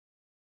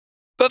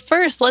But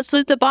first, let's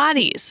loot the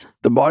bodies.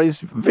 The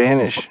bodies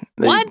vanish.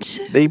 What?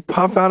 They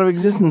puff out of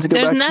existence and go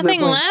There's back to their nothing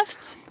plane.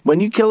 left? When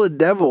you kill a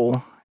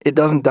devil, it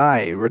doesn't die.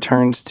 It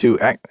returns to...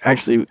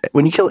 Actually,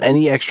 when you kill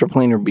any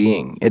extraplanar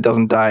being, it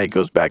doesn't die. It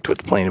goes back to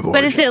its plane of origin.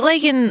 But is it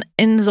like in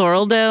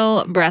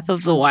Zoraldo, Breath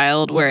of the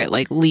Wild, where it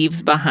like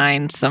leaves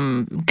behind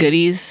some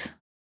goodies?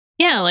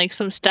 Yeah, like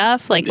some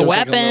stuff, like a Like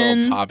a weapon,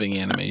 little popping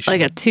animation.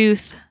 Like a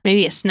tooth?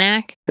 maybe a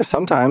snack. Yeah,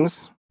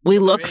 sometimes. We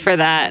look for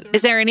that.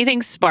 Is there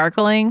anything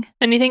sparkling?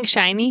 Anything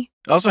shiny?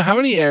 Also, how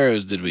many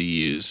arrows did we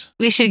use?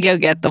 We should go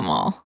get them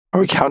all. Are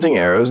we counting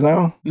arrows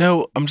now?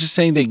 No, I'm just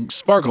saying they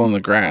sparkle in the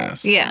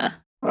grass. Yeah.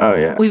 Oh,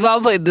 yeah. We've all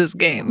played this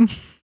game.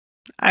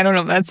 I don't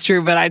know if that's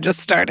true, but I just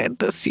started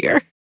this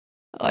year.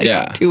 Like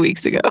Yeah. 2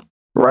 weeks ago.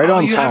 Right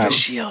on you have time. a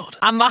shield.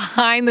 I'm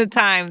behind the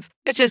times.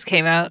 It just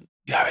came out.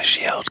 You have a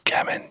shield,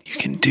 Kevin. You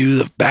can do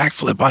the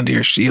backflip onto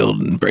your shield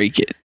and break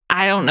it.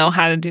 I don't know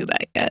how to do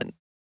that yet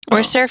Or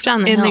surfed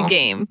on the in hill. the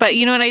game. But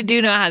you know what I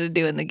do know how to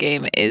do in the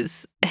game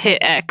is hit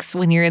X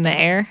when you're in the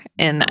air,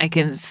 and I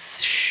can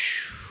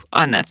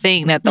on that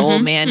thing that the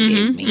old man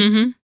gave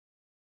me.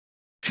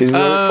 She's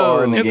really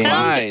far in the Oh, game.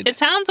 Wide. It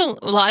sounds a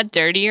lot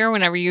dirtier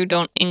whenever you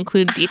don't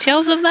include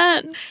details of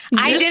that.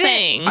 I Just didn't-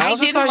 saying. I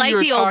also didn't thought like you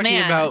were the old talking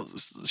man. about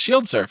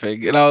shield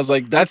surfing, and I was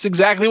like, that's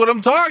exactly what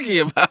I'm talking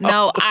about.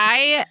 No,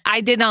 I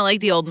did not like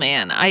the old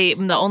man. I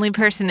am the only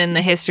person in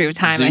the history of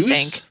time, I Zeus?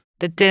 think,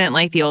 that didn't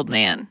like the old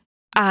man.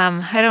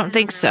 I don't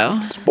think so.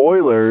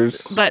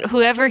 Spoilers. But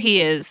whoever he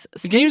is,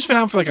 The game's been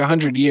out for like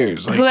 100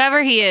 years. Like,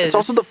 whoever he is, It's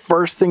also the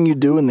first thing you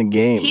do in the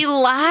game. he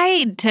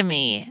lied to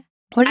me.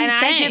 What did And you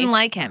say? I didn't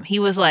like him. He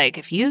was like,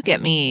 if you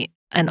get me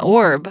an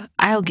orb,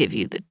 I'll give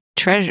you the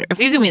treasure. If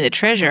you give me the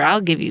treasure,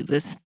 I'll give you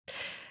this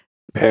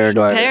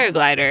Paraglider.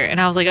 paraglider. And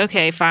I was like,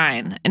 okay,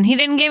 fine. And he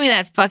didn't give me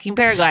that fucking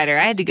paraglider.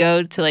 I had to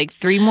go to like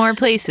 3 more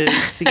places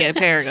to get a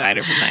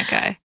paraglider from that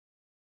guy.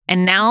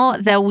 And now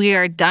that we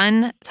are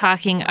done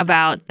talking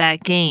about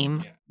that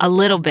game a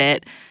little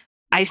bit,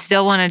 I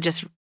still want to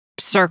just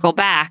circle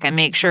back and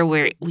make sure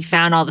we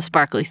found all the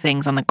sparkly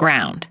things on the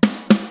ground.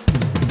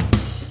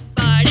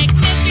 Bardic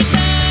Mystery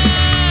Tour,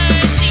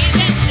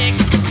 Season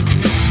 6.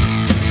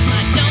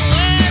 But don't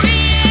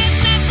worry, there's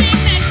nothing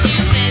that you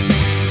miss.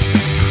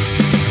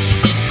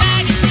 Season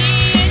 5, you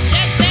see, it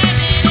just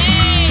doesn't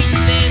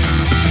exist.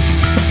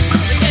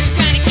 We're just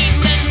trying to keep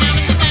the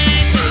numbers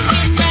alive, so we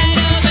skip right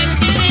over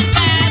Season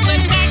 5.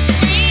 We're back to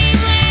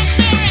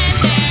Dreamlancer and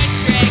their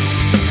tricks.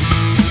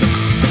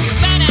 So you're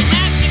gonna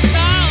have to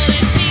call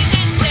this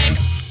Season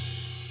 6.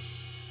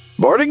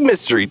 Bardic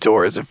Mystery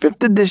Tour is a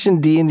 5th edition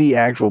D&D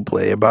actual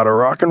play about a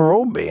rock and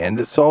roll band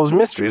that solves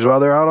mysteries while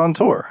they're out on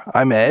tour.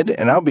 I'm Ed,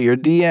 and I'll be your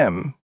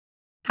DM.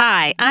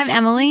 Hi, I'm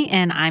Emily,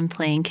 and I'm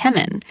playing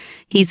Kemen.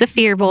 He's a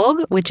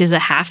Firbolg, which is a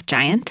half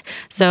giant.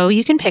 So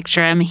you can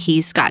picture him.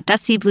 He's got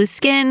dusty blue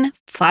skin,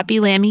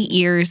 floppy lammy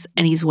ears,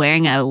 and he's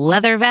wearing a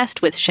leather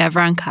vest with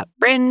chevron cut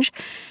fringe,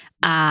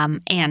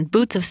 and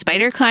boots of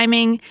spider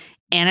climbing,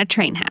 and a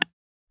train hat.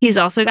 He's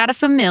also got a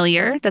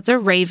familiar that's a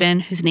raven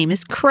whose name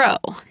is Crow.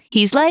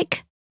 He's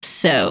like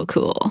so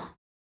cool.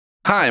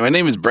 Hi, my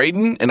name is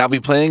Brayden, and I'll be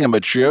playing a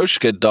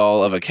Matryoshka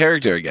doll of a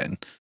character again.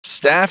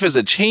 Staff is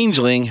a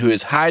changeling who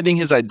is hiding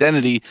his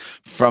identity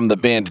from the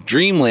band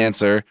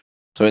Dreamlancer,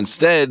 so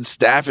instead,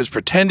 Staff is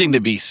pretending to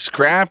be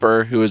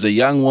Scrapper, who is a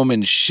young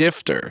woman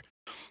shifter.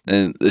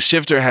 And the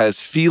shifter has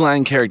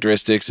feline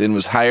characteristics and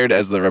was hired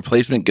as the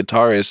replacement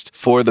guitarist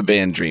for the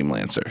band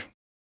Dreamlancer.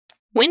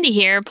 Wendy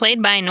here,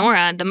 played by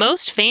Nora, the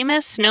most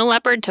famous snow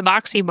leopard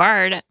tabaxi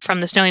bard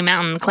from the Snowy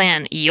Mountain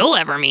clan you'll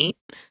ever meet.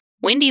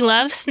 Wendy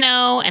loves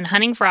snow and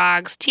hunting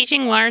frogs,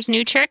 teaching Lars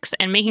new tricks,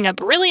 and making up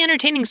really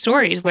entertaining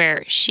stories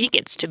where she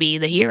gets to be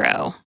the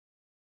hero.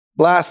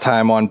 Last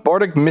time on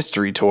Bardic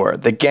Mystery Tour,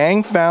 the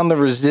gang found the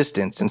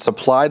Resistance and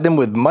supplied them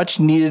with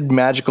much-needed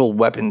magical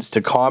weapons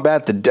to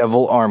combat the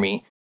Devil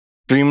Army.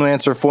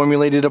 Dreamlancer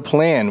formulated a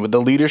plan with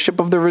the leadership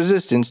of the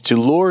Resistance to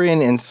lure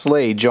in and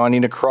slay Johnny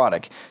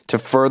Necrotic to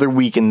further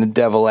weaken the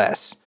Devil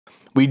S.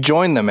 We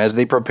join them as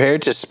they prepare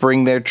to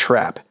spring their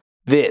trap.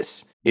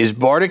 This is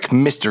Bardic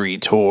Mystery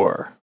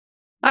Tour.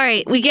 All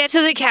right, we get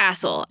to the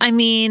castle.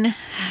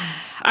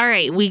 All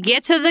right, we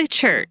get to the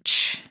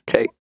church.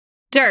 Okay.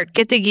 Dirk,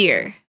 get the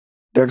gear.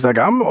 Dirk's like,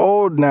 I'm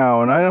old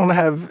now, and I don't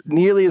have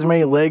nearly as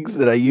many legs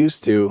that I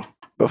used to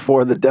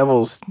before the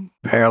devils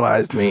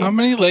paralyzed me. How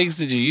many legs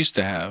did you used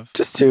to have?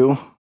 Just 2.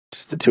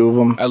 Just the 2 of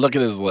them. I look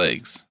at his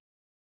legs.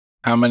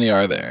 How many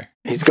are there?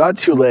 He's got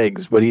 2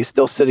 legs, but he's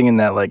still sitting in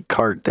that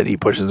cart that he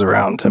pushes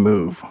around to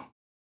move.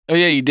 Oh,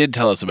 yeah, you did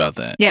tell us about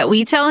that. Yeah,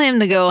 we tell him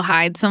to go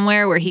hide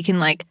somewhere where he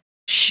can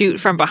shoot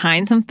from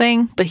behind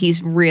something, but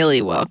he's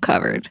really well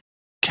covered.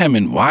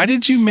 Kemen, why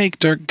did you make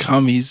Dirk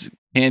come? He's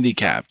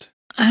handicapped.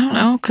 I don't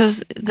know,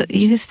 because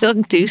you can still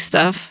do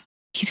stuff.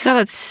 He's got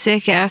that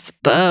sick ass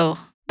bow.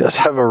 Does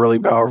have a really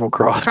powerful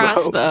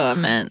crossbow. I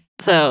meant.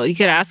 So you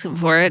could ask him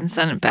for it and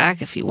send it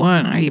back if you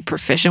want. Are you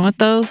proficient with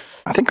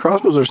those? I think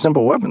crossbows are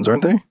simple weapons,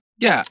 aren't they?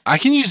 Yeah, I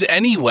can use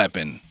any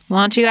weapon.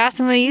 Why don't you ask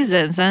him to use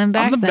it and send him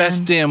back I'm the then?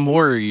 best damn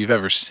warrior you've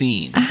ever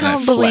seen. I and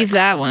don't believe flex.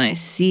 that when I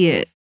see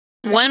it.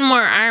 One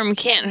more arm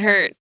can't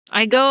hurt.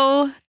 I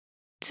go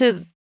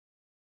to.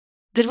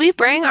 Did we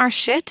bring our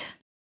shit?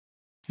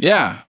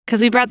 Yeah.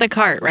 Because we brought the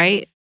cart,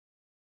 right?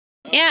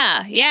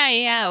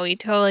 Yeah, we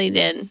totally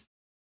did.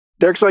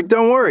 Derek's like,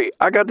 don't worry.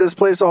 I got this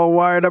place all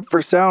wired up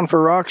for sound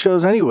for rock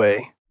shows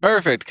anyway.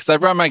 Perfect, because I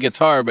brought my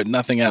guitar, but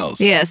nothing else.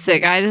 Yeah,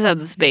 sick. I just have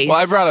the space. Well,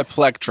 I brought a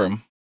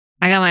plectrum.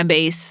 I got my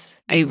bass.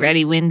 Are you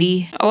ready,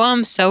 Wendy? Oh,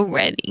 I'm so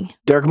ready.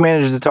 Derek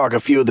manages to talk a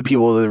few of the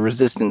people of the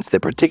Resistance that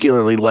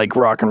particularly like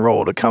rock and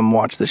roll to come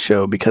watch the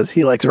show because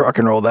he likes rock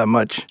and roll that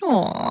much.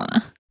 Aw.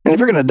 And if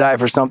you're going to die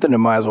for something, it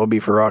might as well be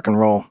for rock and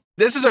roll.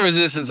 This is a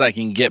resistance I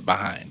can get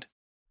behind.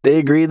 They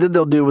agree that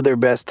they'll do their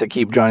best to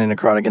keep Johnny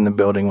Necrotic in the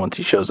building once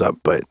he shows up,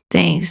 but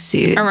Thanks,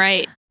 dude. All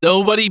right.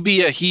 Nobody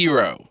be a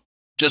hero.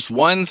 Just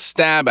one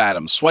stab at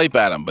him, swipe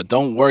at him, but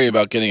don't worry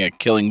about getting a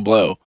killing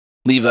blow.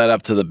 Leave that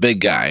up to the big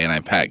guy, and I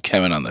pat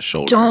Kevin on the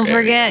shoulder. Don't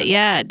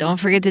area. don't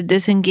forget to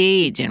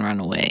disengage and run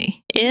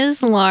away.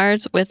 Is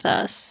Lars with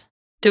us?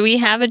 Do we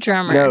have a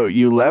drummer? no,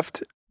 you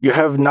left. You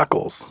have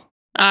Knuckles.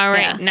 All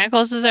right. Yeah.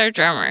 Knuckles is our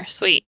drummer.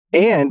 Sweet.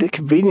 And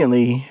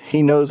conveniently,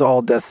 he knows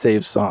all Death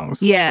Save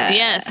songs. Yeah.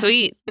 Yeah,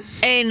 sweet.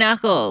 Hey,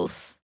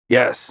 Knuckles.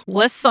 Yes.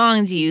 What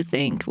song do you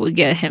think would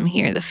get him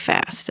here the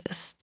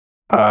fastest?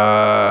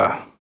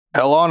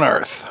 Hell on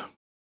Earth.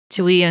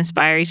 Should we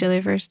inspire each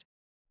other first?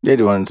 They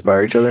do want to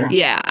inspire each other.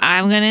 Yeah,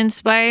 I'm going to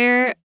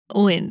inspire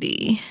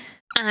Wendy.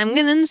 I'm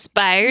going to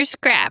inspire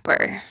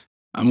Scrapper.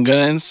 I'm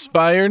going to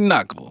inspire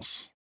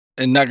Knuckles.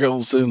 And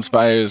Knuckles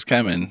inspires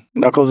Kevin.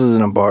 Knuckles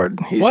isn't a bard.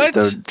 He's What?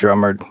 just a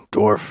drummer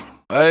dwarf.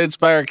 I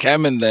inspire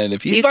Kevin then.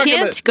 If he's You not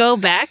can't gonna, go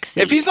back.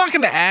 if he's not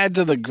going to add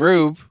to the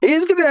group,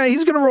 He's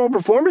gonna roll a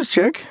performance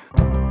check.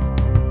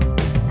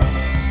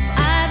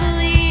 I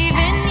believe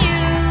in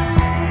you,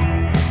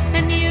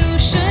 and you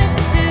should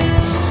too.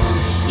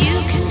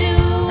 You can do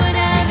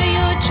whatever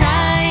you're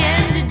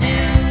trying to do.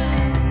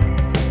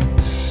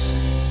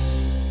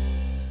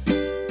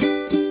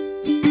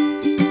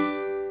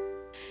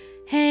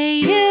 Hey,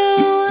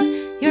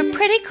 you're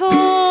pretty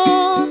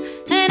cool,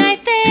 and I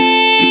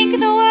think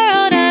the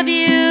world of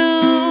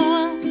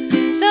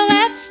you. So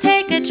let's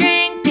take a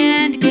drink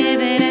and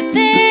give it a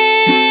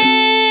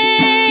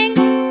think.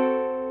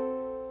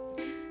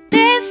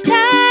 This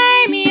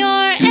time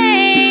your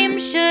aim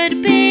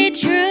should be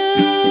true.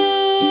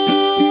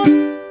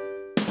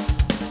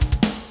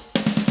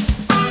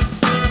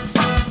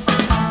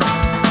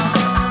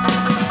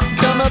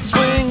 Come out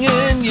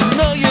swinging, you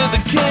know you're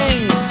the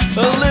king. A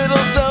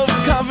little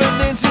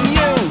self-confidence in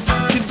you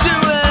can do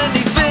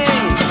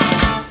anything.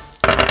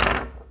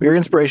 Your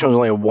inspiration was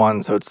only a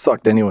 1, so it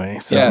sucked anyway.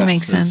 So yeah, That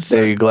makes sense.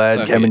 So you're glad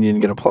Suck Kevin it. you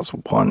didn't get a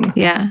 +1.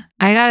 Yeah,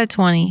 I got a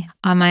 20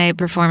 on my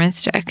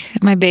performance check.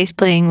 My bass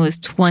playing was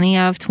 20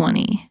 out of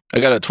 20. I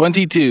got a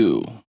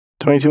 22.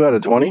 22 out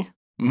of 20?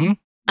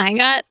 I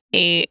got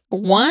a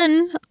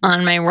 1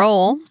 on my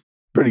roll,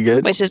 Pretty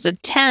good. which is a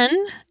 10,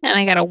 and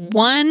I got a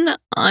 1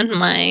 on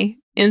my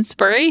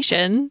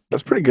inspiration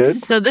That's pretty good.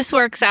 So this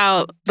works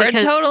out for a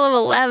because total of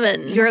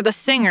 11. you're the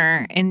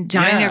singer, and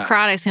Johnny Yeah.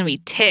 Necrotic's going to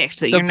be ticked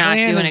that The you're not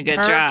plan doing is a good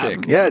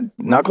perfect. job. Yeah,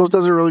 Knuckles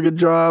does a really good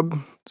job.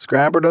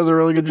 Scrapper does a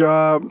really good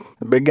job.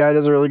 The big guy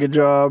does a really good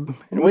job.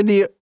 And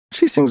Wendy,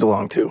 she sings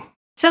along too.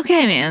 It's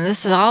okay, man.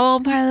 This is all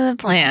part of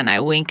the plan. I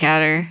wink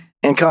at her.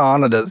 And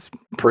Kahana does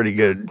pretty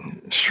good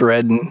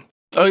shredding.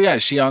 Oh, yeah,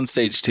 she on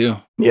stage too.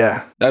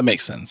 Yeah. That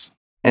makes sense.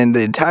 And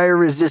the entire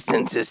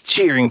resistance is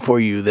cheering for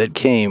you that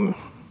came,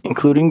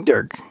 including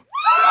Dirk.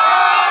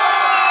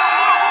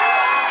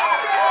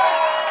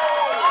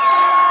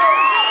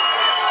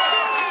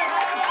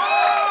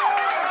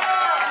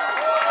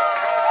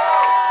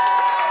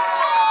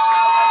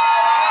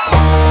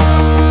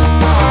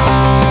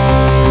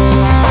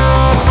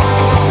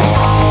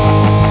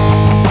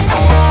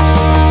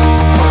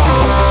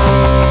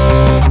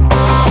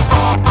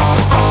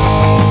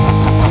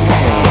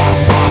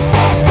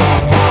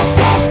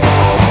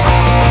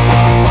 We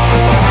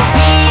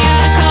are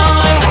the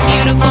call of the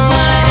beautiful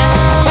blood.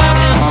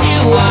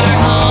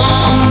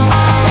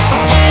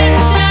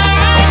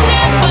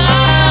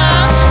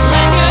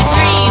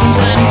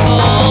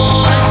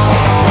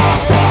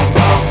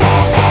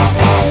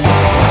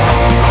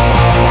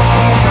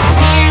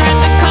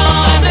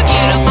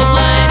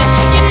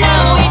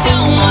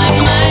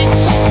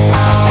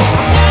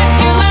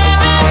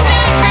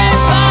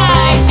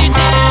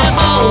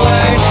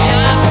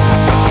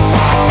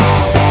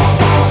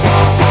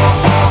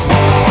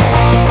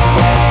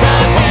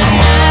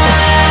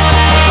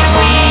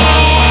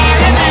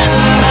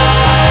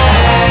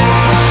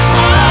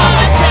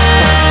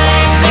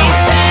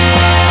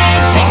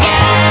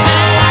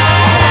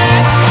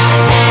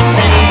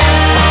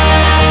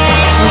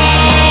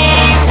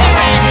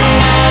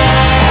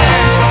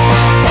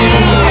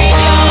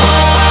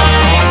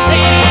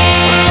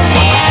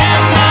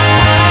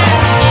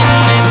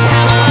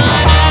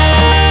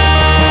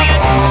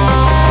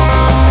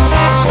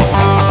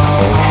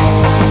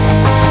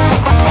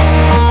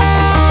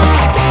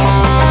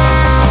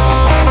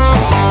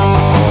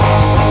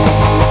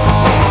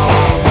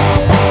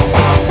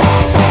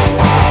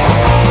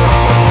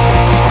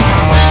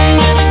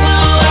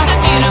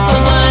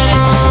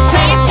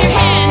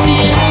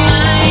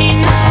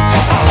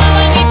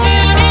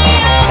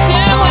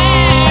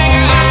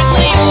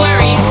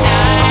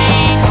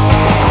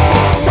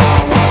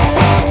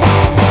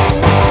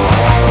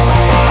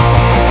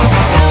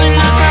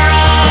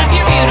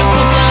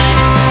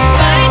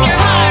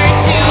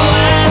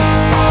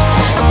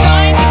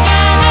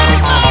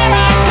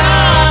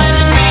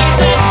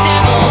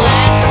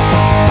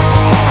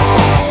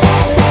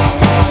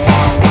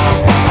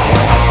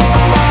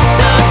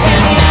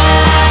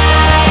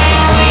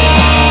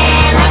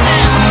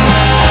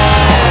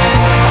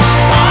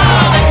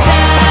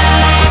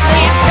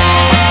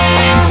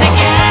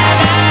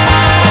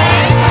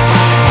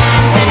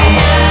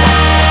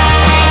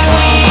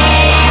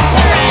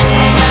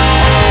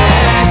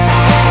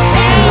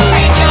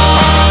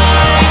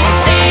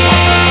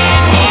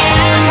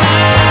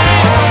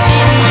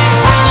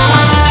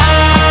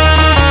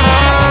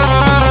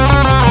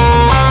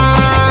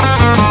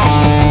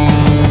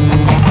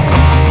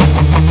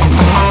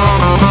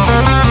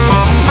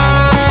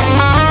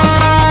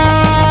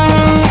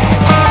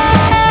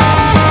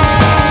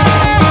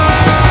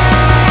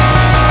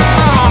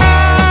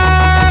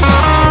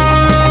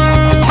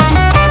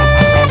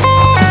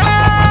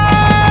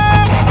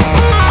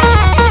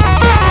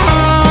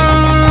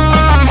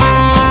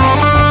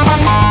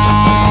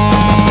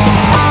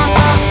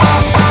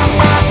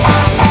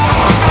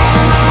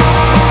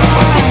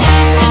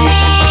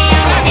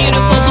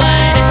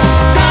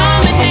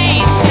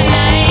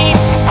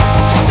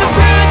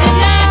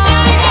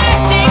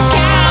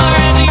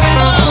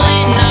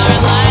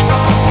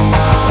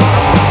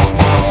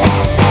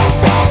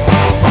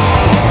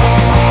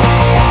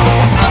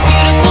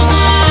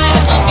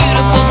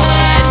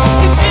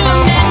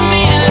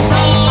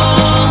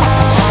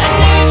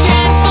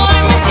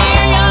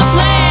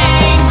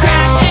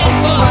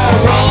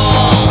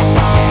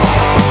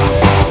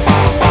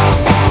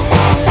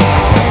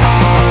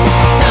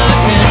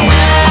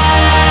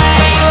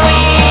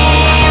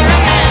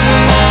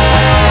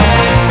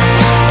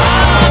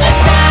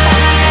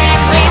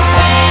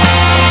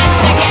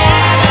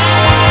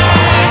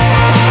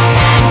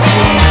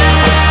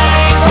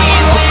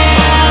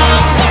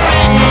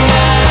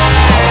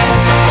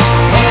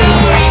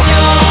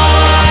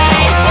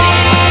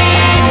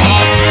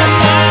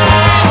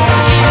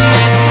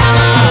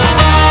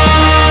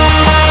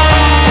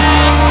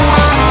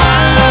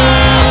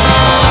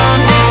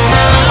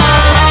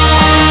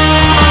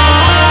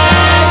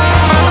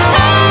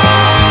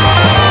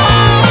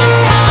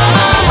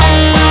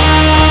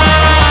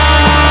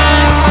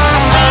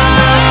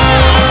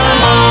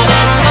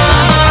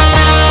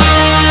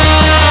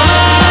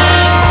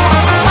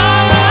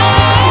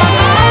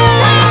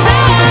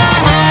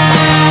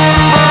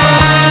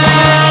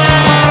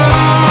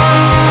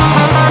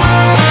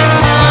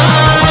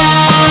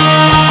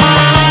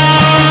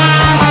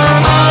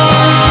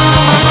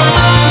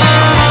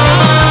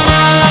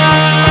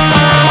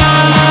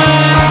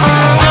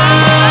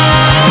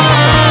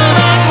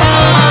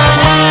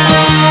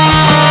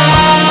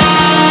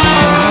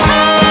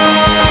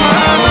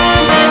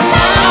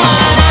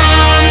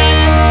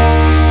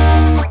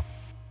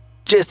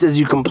 Just as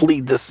you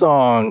complete the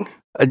song,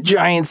 a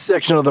giant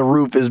section of the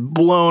roof is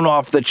blown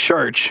off the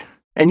church,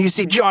 and you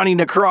see Johnny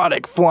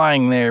Necrotic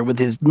flying there with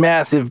his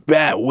massive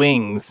bat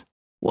wings.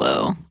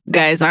 Whoa.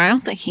 Guys, I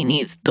don't think he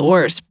needs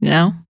doors,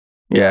 no?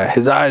 Yeah,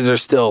 his eyes are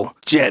still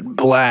jet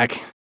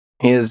black.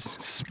 His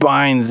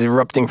spine's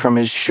erupting from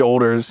his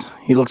shoulders.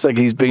 He looks like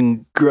he's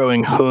been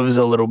growing hooves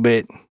a little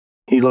bit.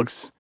 He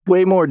looks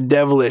way more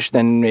devilish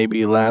than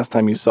maybe last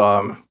time you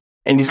saw him.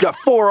 And he's got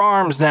 4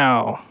 arms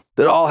now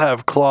that all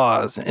have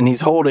claws, and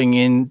he's holding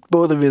in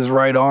both of his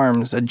right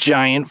arms a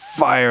giant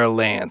fire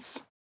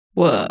lance.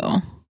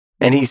 Whoa.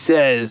 And he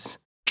says,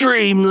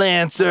 "Dream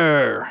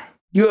Lancer,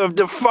 you have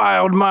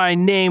defiled my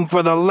name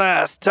for the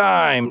last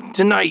time.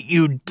 Tonight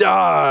you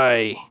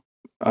die."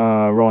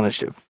 Roll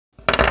initiative.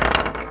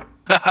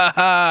 Ha ha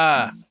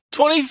ha!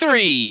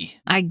 23!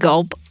 I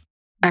gulp.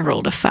 I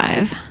rolled a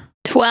 5.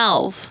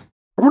 12.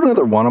 I rolled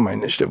another 1 on my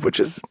initiative, which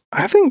is,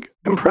 I think,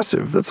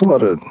 impressive. That's a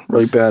lot of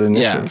really bad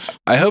initiatives.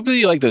 I hope that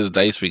you like those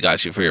dice we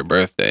got you for your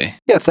birthday.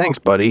 Yeah, thanks,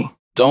 buddy.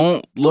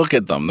 Don't look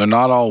at them. They're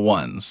not all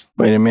ones.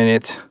 Wait a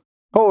minute.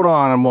 Hold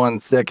on 1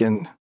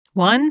 second.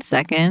 1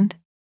 second.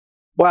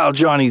 While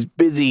Johnny's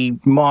busy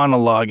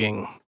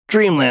monologuing,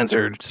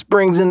 Dreamlancer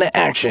springs into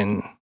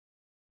action.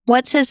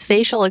 What's his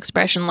facial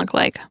expression look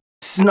like?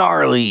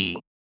 Snarly.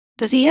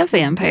 Does he have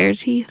vampire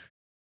teeth?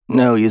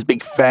 No, he has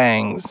big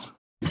fangs.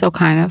 So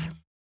kind of.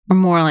 Or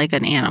more like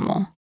an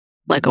animal.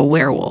 Like a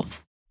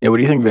werewolf. Yeah, what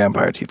do you think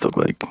vampire teeth look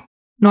like?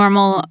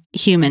 Normal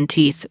human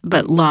teeth,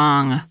 but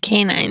long.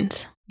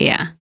 Canines.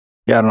 Yeah.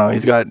 Yeah, I don't know.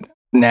 He's got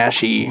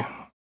gnashy,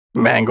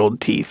 mangled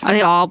teeth. Are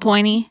they all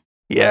pointy?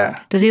 Yeah.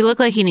 Does he look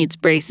like he needs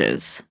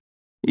braces?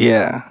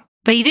 Yeah.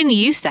 But he didn't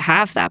used to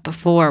have that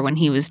before when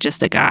he was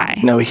just a guy.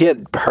 No, he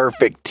had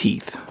perfect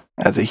teeth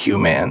as a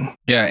human.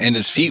 Yeah, and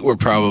his feet were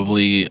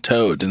probably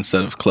toed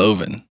instead of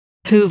cloven.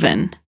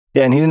 Hooven.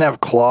 Yeah, and he didn't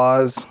have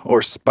claws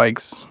or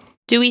spikes.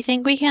 Do we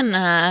think we can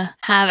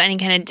have any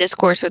kind of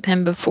discourse with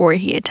him before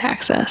he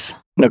attacks us?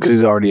 No, because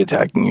he's already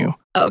attacking you.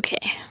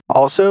 Okay.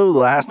 Also,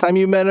 last time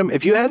you met him,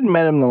 if you hadn't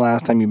met him the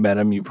last time you met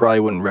him, you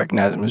probably wouldn't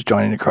recognize him as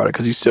Johnny Necrotic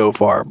because he's so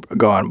far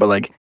gone. But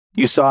like,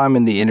 you saw him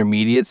in the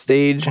intermediate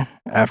stage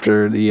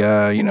after the,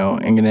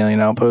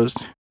 Inganalian Outpost.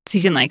 So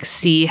you can like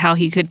see how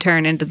he could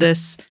turn into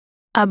this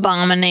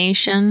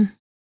Abomination.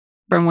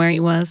 from where he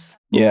was.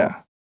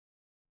 Yeah.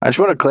 I just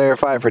want to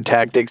clarify for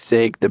tactics'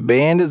 sake, the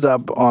band is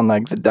up on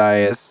like the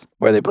dais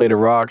where they played a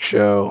rock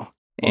show,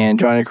 and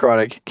Johnny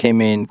Necrotic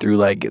came in through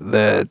like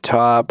the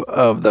top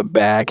of the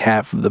back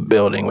half of the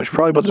building, which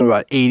probably puts him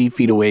about 80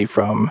 feet away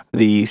from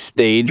the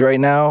stage right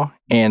now.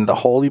 And the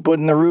hole he put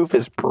in the roof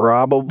is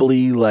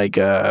probably like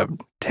a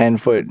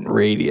 10-foot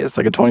radius,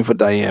 like a 20-foot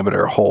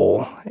diameter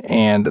hole.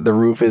 And the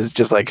roof is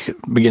just like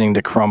beginning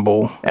to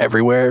crumble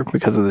everywhere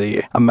because of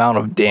the amount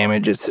of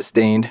damage it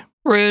sustained.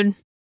 Rude.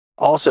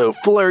 Also,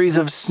 flurries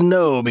of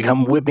snow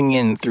become whipping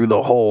in through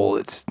the hole.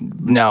 It's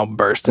now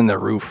burst in the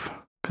roof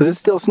because it's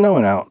still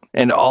snowing out.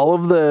 And all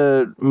of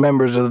the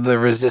members of the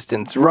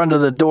resistance run to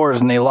the doors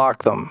and they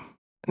lock them.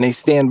 And they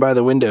stand by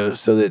the windows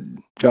so that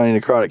Johnny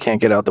Necrotic can't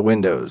get out the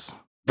windows.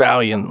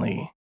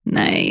 Valiantly.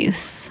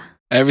 Nice.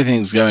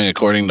 Everything's going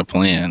according to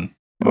plan.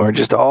 And we're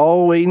just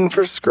all waiting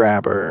for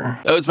Scrapper.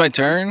 Oh, it's my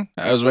turn?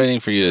 I was waiting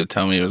for you to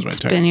tell me it was my It's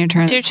turn. been your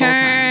turn It's your this whole time.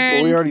 turn.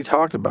 Well, we already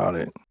talked about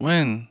it.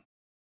 When?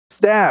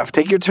 Staff,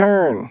 take your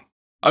turn.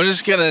 I'm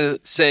just gonna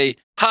say,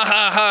 ha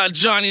ha ha,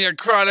 Johnny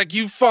Necrotic,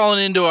 you've fallen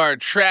into our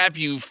trap,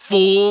 you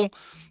fool.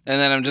 And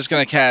then I'm just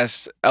gonna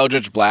cast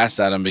Eldritch Blast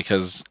at him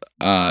because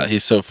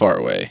he's so far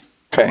away.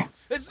 Okay.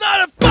 It's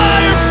not a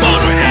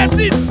firebolt or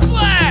acid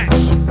splash!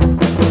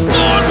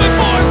 Born with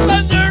more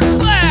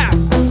thunderclap!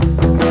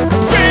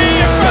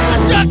 Free from the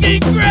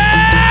shocking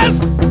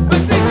grasp! A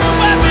secret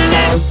weapon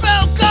and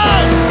spell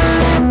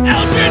called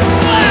Eldritch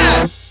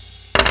Blast!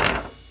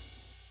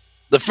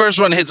 The first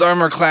one hits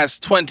armor class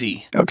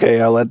 20.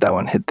 Okay, I'll let that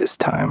one hit this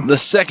time. The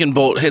second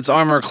bolt hits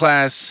armor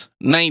class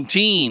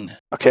 19.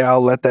 Okay, I'll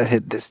let that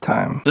hit this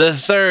time. The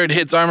third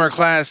hits armor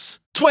class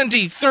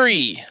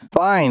 23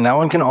 Fine, that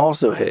one can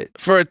also hit.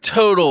 for a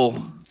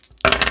total,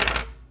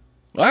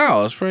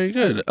 wow, that's pretty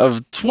good,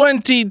 of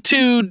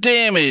 22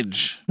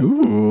 damage.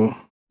 Ooh.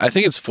 I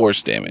think it's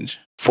force damage.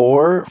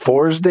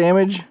 4's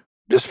damage?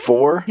 Just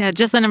 4? Yeah,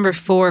 just the number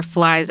 4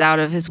 flies out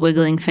of his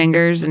wiggling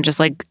fingers and just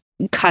like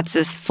cuts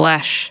his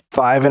flesh.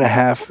 5.5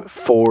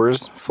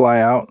 4s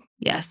fly out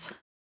Yes.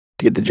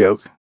 to get the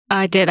joke.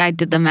 I did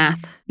the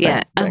math.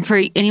 Yeah. Thanks.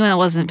 For anyone that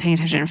wasn't paying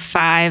attention,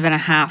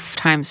 5.5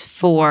 times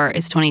 4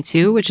 is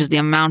 22, which is the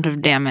amount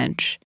of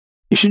damage.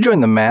 You should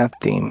join the math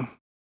team.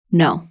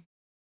 No.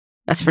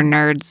 That's for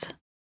nerds.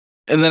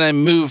 And then I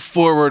move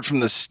forward from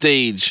the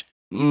stage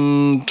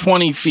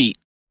 20 feet.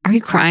 Are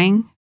you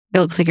crying? It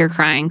looks like you're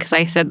crying because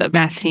I said that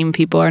math team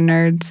people are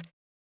nerds.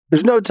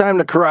 There's no time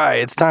to cry.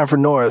 It's time for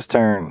Nora's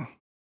turn.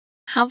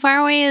 How far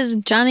away is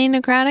Johnny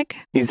Necrotic?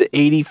 He's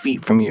 80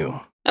 feet from you.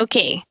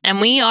 Okay.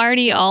 And we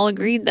already all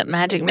agreed that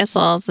magic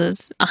missiles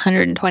is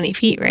 120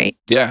 feet, right?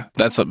 Yeah,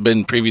 that's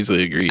been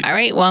previously agreed. All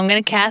right. Well, I'm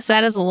going to cast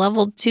that as a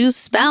level 2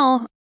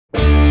 spell.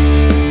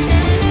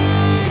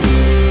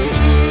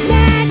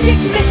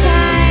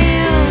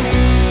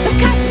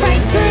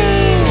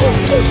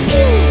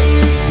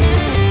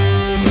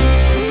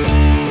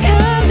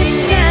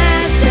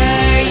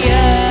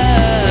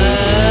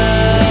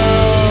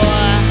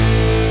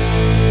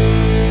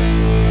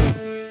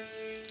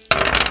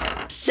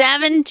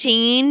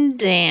 17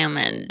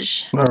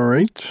 damage. All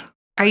right.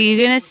 Are you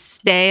going to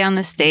stay on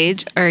the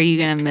stage or are you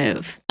going to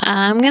move?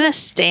 I'm going to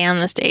stay on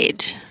the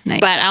stage, Nice.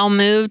 but I'll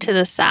move to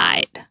the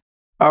side.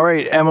 All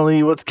right,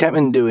 Emily, what's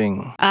Kemen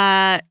doing?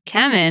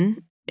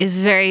 Kemen is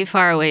very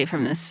far away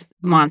from this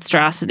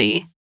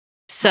monstrosity.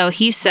 So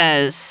he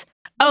says,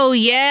 "Oh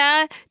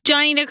yeah,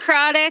 Johnny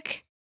Necrotic."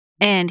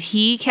 And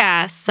he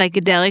casts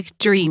Psychedelic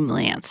Dream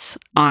Lance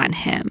on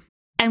him.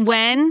 And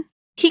when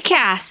he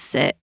casts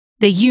it,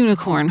 the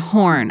unicorn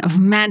horn of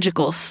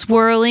magical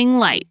swirling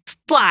light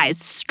flies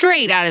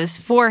straight out of his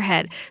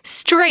forehead,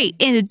 straight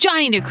into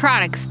Johnny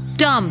Necrotic's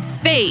dumb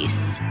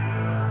face.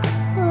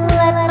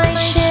 Let my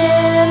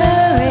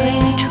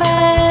shimmering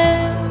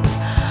trance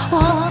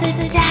waltz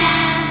a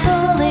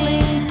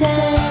dazzling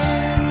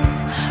dance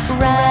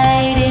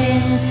right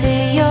into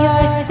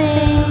your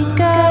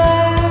finger,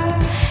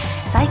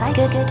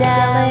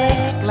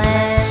 psychedelic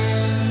land.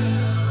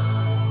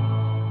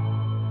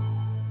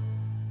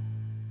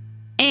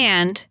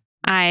 And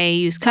I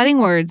use cutting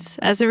words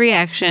as a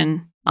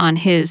reaction on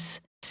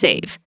his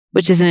save,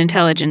 which is an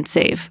intelligence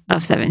save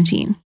of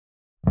 17.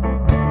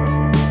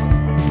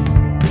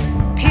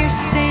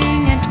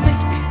 Piercing and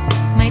quick,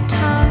 my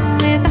tongue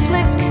with a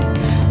flick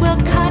will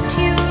cut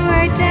you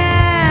right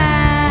down.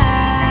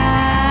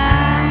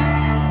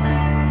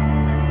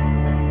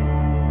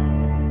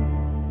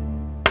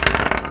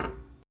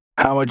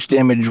 How much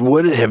damage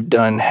would it have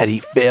done had he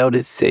failed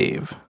his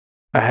save?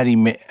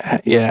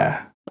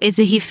 Yeah. Did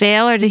he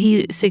fail or did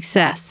he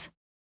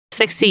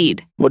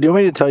succeed? Well, do you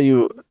want me to tell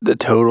you the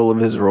total of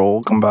his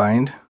roll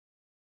combined?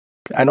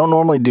 I don't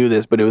normally do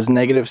this, but it was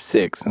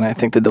 -6, and I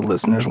think that the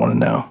listeners want to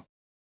know.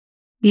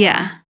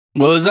 Yeah.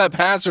 Well, is that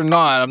pass or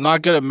not? I'm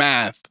not good at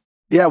math.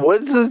 Yeah,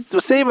 what's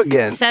the save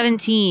against?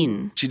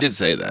 17. She did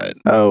say that.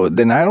 Oh,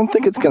 then I don't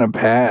think it's going to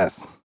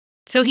pass.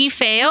 So he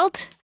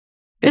failed?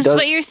 It Is does-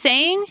 what you're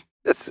saying?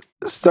 It's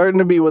starting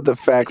to be what the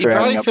facts He are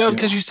adding probably up failed to.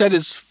 because you said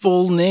his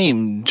full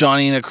name,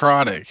 Johnny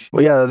Necrotic.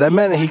 Well, yeah, that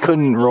meant he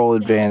couldn't roll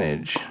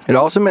advantage. It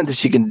also meant that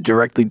she can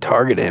directly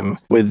target him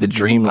with the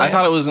Dream Lance. I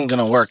thought it wasn't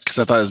going to work because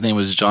I thought his name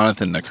was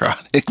Jonathan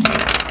Necrotic.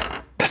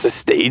 That's a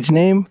stage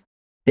name?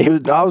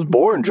 I was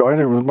born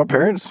joining with my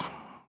parents.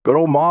 Good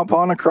old Ma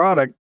Pa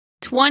Necrotic.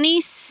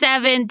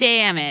 27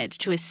 damage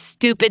to his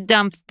stupid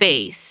dumb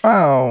face.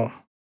 Oh.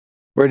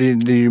 Where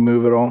did you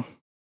move at all?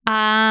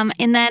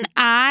 And then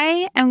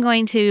I am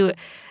going to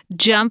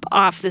jump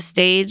off the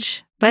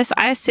stage, but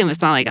I assume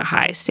it's not like a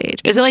high stage.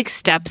 Is it like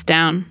steps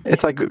down?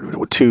 It's like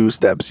 2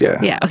 steps, yeah.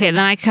 Yeah. Okay.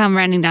 Then I come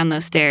running down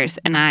those stairs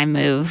and I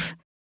move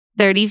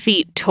 30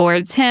 feet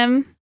towards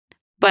him,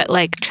 but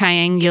like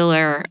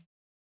triangular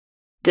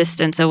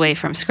distance away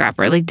from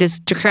Scrapper. Like,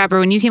 Scrapper,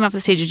 when you came off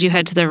the stage, did you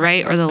head to the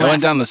right or the I left?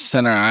 went down the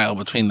center aisle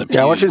between the pews.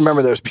 Yeah, I want you to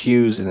remember there's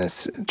pews in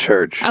this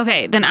church.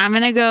 Okay, then I'm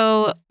going to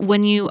go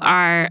when you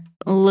are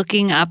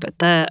looking up at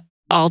the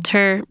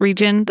altar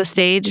region, the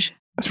stage.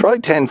 It's probably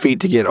 10 feet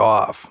to get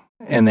off,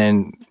 and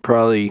then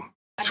probably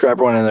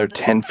Scrapper went another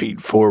 10 feet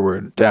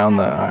forward down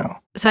the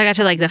aisle. So I got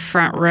to like the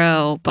front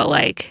row, but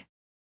like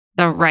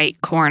the right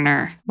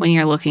corner when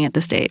you're looking at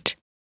the stage.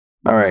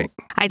 All right.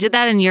 I did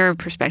that in your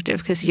perspective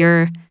because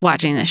you're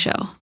watching the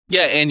show.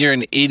 Yeah, and you're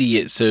an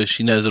idiot, so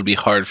she knows it'll be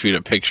hard for you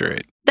to picture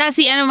it. That's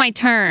the end of my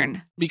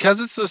turn. Because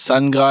it's the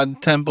sun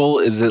god temple,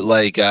 is it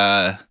like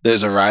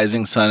there's a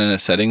rising sun and a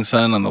setting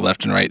sun on the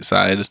left and right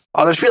side?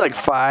 Oh, there should be like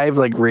 5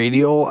 like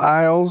radial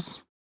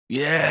aisles.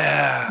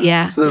 Yeah.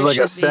 Yeah. So there's there like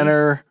a should be.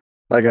 center,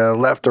 like a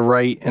left to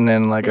right, and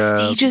then like The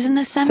a stage is in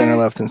the center. center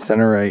left and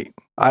center right.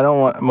 I don't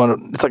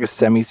want it's like a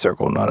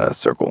semicircle, not a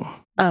circle.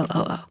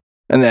 Oh.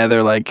 And the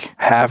other like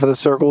half of the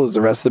circle is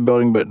the rest of the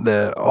building, but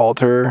the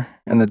altar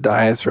and the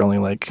dais are only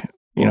like,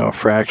 a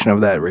fraction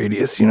of that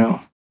radius,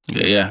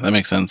 Yeah, that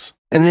makes sense.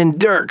 And then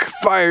Dirk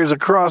fires a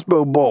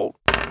crossbow bolt,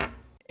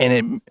 and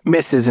it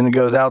misses and it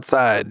goes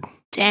outside.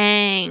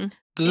 Dang.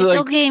 Does It's it like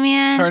okay,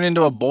 man. turn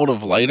into a bolt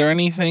of light or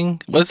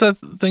anything? What's that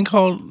thing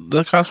called?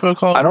 The crossbow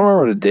called? I don't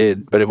remember what it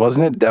did, but it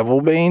wasn't it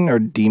Devil Bane or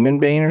Demon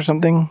Bane or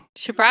something?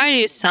 Should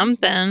probably do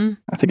something.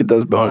 I think it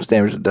does bonus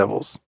damage to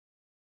devils.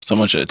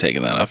 Someone should have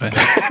taken that off. I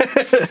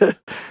think.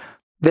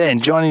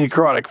 Then Johnny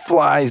Necrotic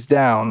flies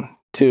down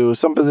to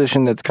some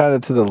position that's kind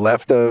of to the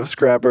left of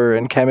Scrapper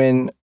and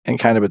Kemen and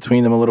kind of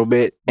between them a little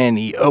bit. And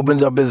he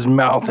opens up his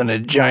mouth and a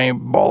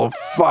giant ball of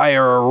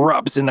fire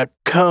erupts in a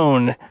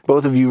cone.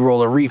 Both of you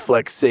roll a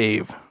reflex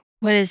save.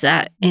 What is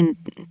that in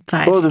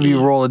 5? Both of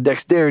you roll a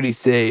dexterity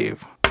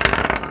save.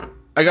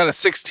 I got a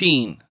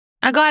 16.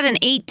 I got an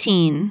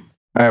 18.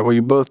 All right, well,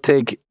 you both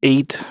take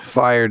 8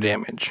 fire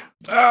damage.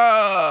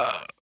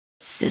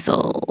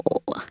 Sizzle.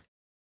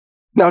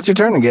 Now it's your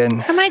turn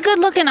again. Are my good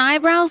looking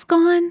eyebrows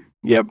gone?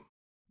 Yep.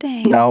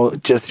 Dang. Now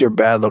just your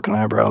bad looking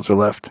eyebrows are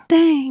left.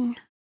 Dang.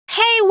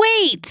 Hey,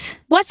 wait.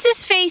 What's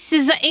his face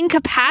is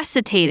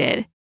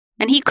incapacitated.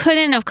 And he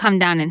couldn't have come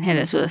down and hit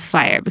us with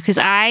fire because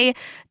I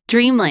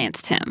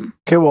dreamlanced him.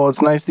 Okay, well,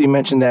 it's nice that you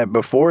mentioned that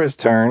before his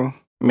turn.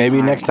 Maybe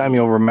Sorry. next time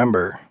you'll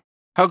remember.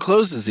 How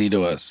close is he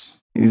to us?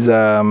 He's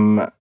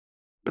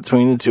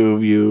between the two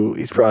of you.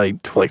 He's probably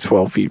like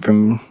 12 feet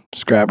from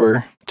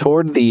Scrapper.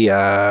 toward the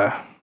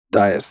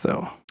dais,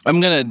 though. I'm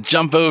going to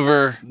jump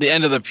over the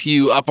end of the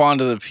pew, up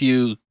onto the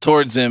pew,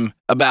 towards him,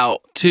 about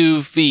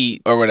 2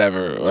 feet or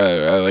whatever,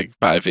 like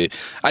 5 feet.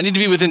 I need to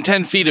be within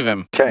 10 feet of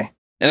him. Okay.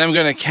 And I'm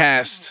going to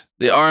cast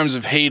the Arms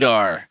of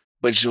Hadar,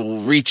 which will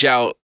reach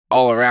out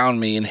all around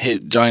me and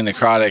hit Johnny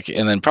Necrotic,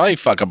 and then probably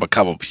fuck up a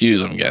couple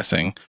pews, I'm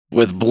guessing,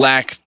 with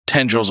black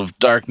tendrils of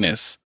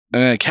darkness. I'm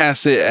going to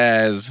cast it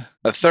as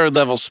a 3rd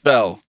level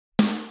spell.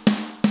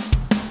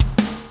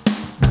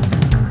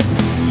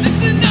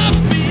 Listen up,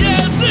 the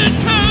answer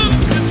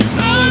comes, 'cause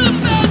you're all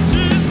about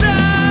to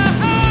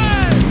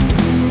die.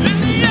 In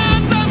the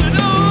arms of an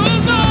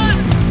old one,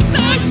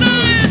 dogs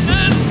are in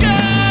the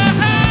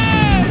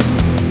sky.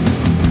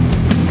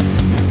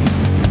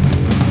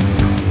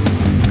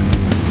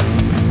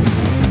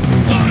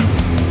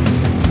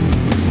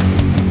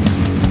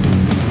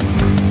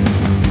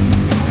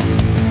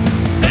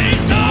 Hey,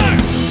 dark!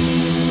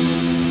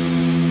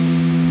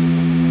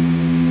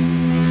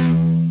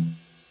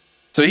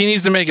 So he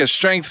needs to make a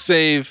strength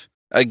save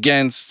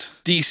against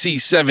DC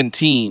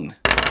 17,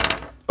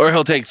 or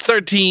he'll take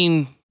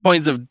 13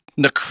 points of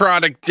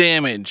necrotic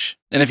damage.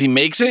 And if he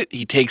makes it,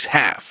 he takes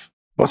half.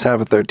 What's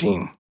half of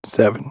 13?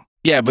 7.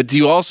 Yeah, but do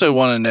you also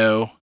want to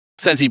know,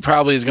 since he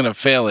probably is going to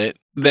fail it,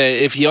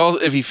 that if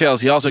he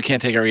fails, he also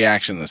can't take a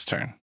reaction this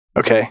turn.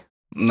 Okay.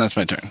 And that's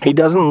my turn. He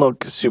doesn't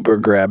look super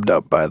grabbed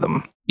up by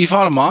them. You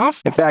fought him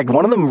off? In fact,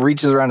 one of them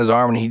reaches around his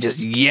arm and he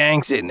just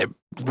yanks it and it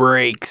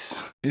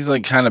breaks. He's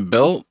like kind of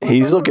built.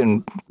 He's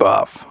looking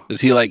buff. Is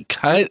he like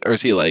cut or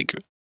is he like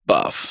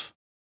buff?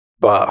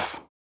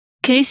 Buff.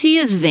 Can you see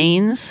his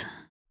veins?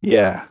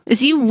 Yeah.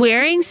 Is he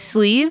wearing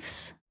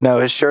sleeves? No,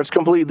 his shirt's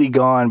completely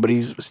gone, but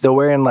he's still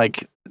wearing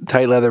like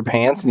tight leather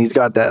pants and he's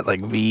got that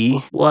like V.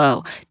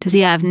 Whoa. Does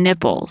he have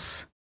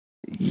nipples?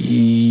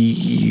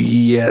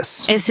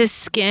 Yes. Is his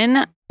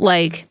skin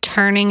like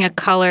turning a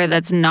color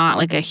that's not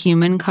like a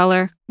human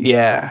color?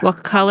 Yeah.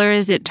 What color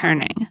is it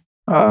turning?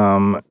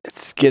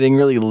 It's getting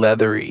really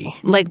leathery.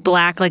 Like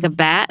black, like a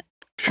bat?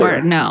 Sure.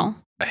 Or no?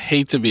 I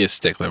hate to be a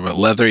stickler, but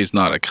leathery's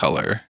not a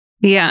color.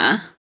 Yeah.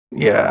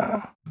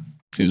 Yeah.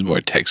 Seems more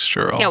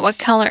textural. Yeah, what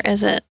color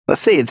is it?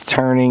 Let's say it's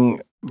turning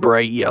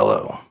bright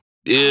yellow,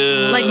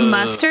 Ew. Like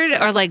mustard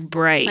or like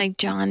bright? Like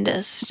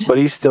jaundiced. but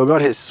he's still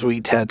got his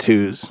sweet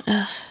tattoos.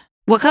 Ugh.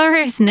 What color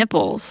are his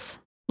nipples?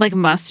 Like They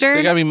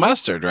mustard? gotta be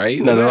mustard, right?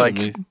 No, they're They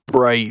gotta like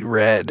bright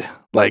red,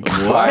 like What?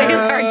 They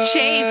fire, are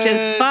chafed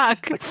as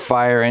fuck. like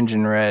fire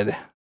engine red.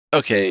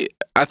 Okay,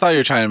 I thought you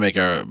were trying to make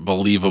a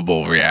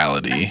believable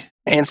reality.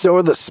 And so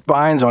are the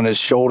spines on his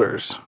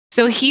shoulders.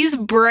 So he's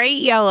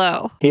bright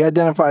yellow, He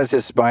identifies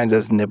his spines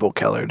as nipple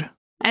colored.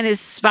 and his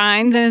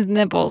spines and his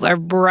nipples are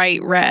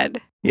bright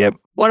red. Yep,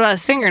 What about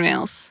his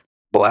fingernails?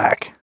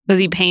 black. Was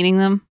he painting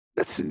them?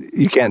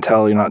 You can't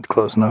tell. You're not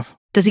close enough.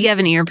 Does he have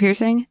an ear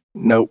piercing?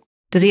 Nope.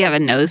 Does he have a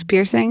nose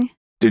piercing?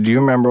 Did you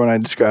remember when I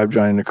described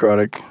Johnny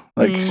Necrotic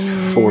like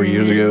 4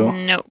 years ago?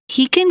 Nope.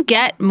 He can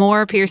get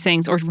more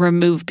piercings or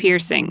remove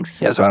piercings.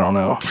 Yes, I don't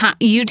know.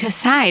 You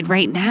decide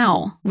right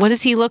now. What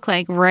does he look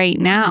like right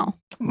now?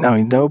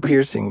 No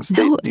piercings. that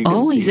No. you can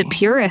Oh, he's a see.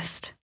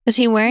 purist. Is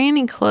he wearing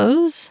any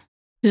clothes?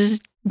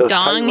 Just Those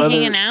tight dong leather-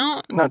 hanging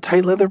out? No,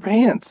 tight leather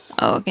pants.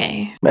 Oh,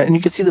 okay. And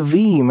you can see the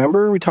V.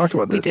 Remember we talked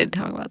about We this? did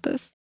talk about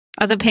this.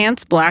 Are the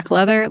pants black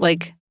leather?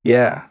 Like,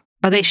 Yeah,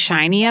 are they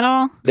shiny at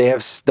all? they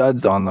have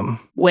studs on them,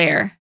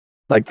 Where?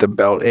 like the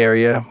belt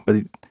area, but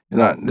it's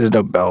not. There's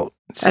no belt.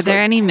 It's Are just there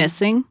like- any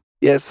missing?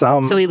 Yeah,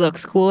 some. So he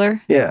looks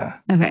cooler? Yeah,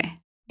 Okay.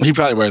 He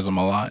probably wears them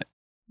a lot.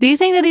 Do you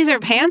think that these are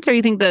pants or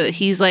you think that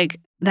he's like,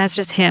 that's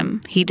just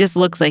him? He just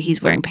looks like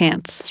he's wearing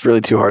pants. it's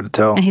really too hard to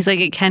tell. And he's like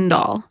a Ken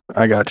doll.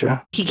 I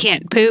gotcha. He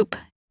can't poop.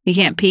 He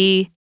can't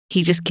pee.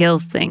 He just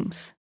kills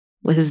things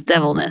with his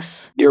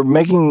devilness. You're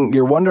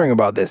wondering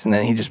about this, and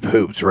then he just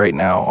poops right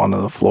now onto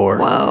the floor.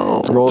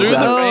 Whoa. Rolls Through the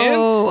down. pants?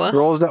 Oh.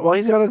 Rolls down. Well,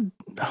 he's got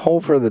a hole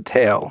for the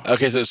tail.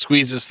 Okay, so it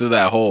squeezes through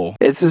that hole.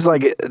 It's just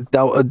like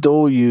a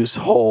dual use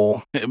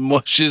hole. It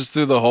mushes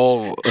through the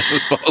hole,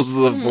 falls to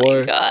the Oh floor.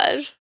 my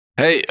gosh.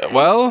 Hey,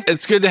 well,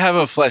 it's good to have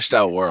a fleshed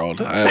out world.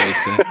 I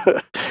always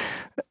say.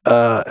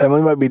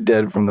 Emily might be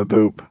dead from the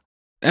poop.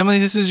 Emily,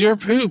 this is your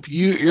poop.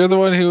 You're the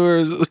one who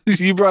was.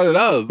 You brought it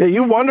up. Yeah,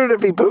 you wondered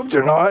if he pooped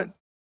or not.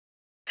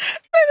 For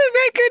the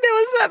record, it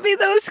was not me.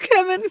 That was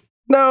Kevin.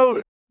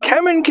 No,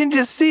 Kemen can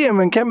just see him,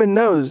 and Kemen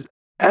knows.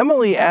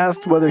 Emily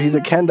asked whether he's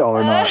a Ken doll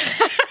or not,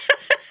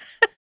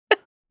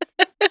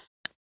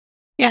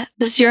 Yeah,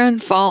 this is your own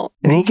fault.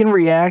 and he can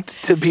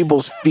react to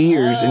people's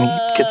fears, and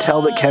he could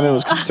tell that Kemen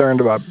was concerned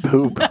about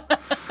poop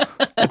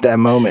at that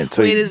moment.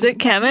 So Wait, is it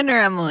Kevin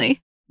or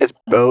Emily? it's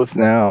both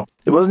now.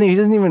 It wasn't. He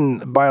doesn't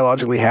even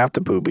biologically have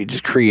to poop. He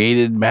just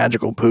created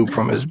magical poop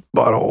from his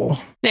butthole.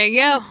 There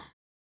you go.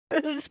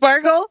 Is it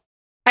Sparkle?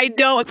 I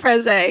don't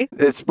press A.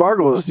 It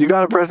sparkles. You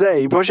gotta press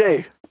A. You push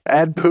A.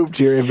 Add poop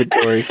to your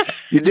inventory.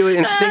 You do it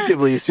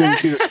instinctively as soon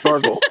as you see the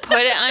sparkle.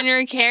 Put it on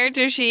your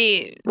character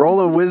sheet. Roll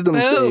a wisdom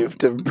Poop. save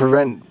to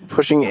prevent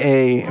pushing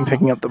A and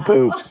picking up the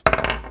poop.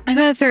 I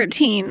got a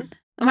 13.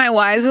 Am I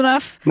wise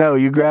enough? No,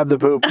 you grab the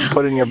poop and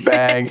put it in your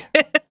bag.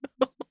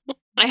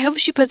 I hope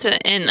she puts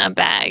it in a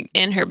bag,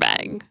 in her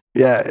bag.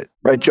 Yeah,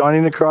 write Johnny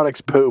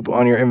Necrotic's poop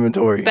on your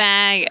inventory.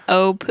 Bag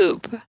o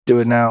poop. Do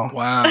it now.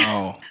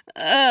 Wow.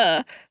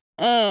 Oh.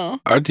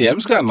 Our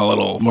DM's gotten a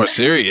little more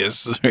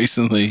serious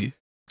recently.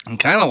 I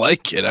kind of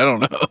like it. I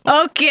don't know.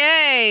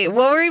 Okay.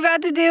 What were we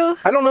about to do?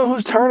 I don't know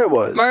whose turn it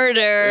was.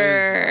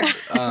 Murder.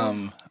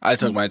 I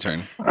took my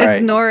turn. All It's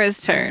right.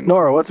 Nora's turn.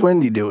 Nora, what's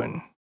Wendy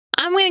doing?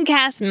 I'm going to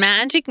cast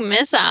Magic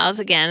Missiles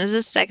again as a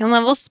 2nd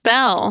level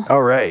spell.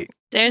 All right.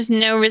 There's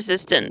no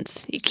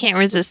resistance. You can't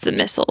resist the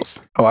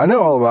missiles. Oh, I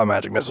know all about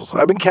magic missiles.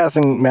 I've been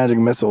casting magic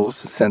missiles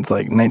since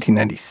like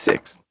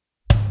 1996.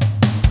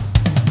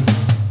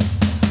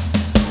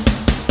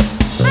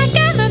 I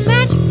got my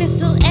magic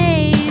missile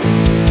ace.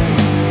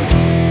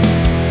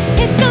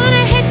 It's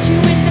gonna hit you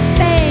in the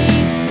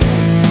face.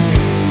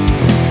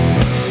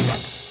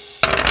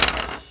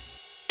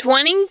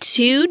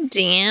 22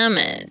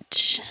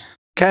 damage.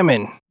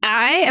 Kemen,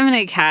 I am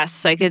going to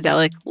cast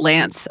Psychedelic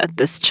Lance at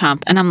this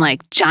chump, and I'm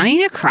like, Johnny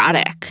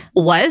Necrotic,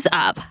 what is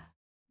up?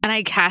 And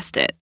I cast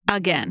it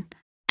again.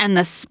 And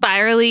the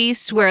spirally,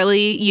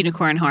 swirly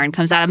unicorn horn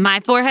comes out of my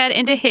forehead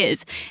into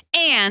his.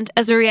 And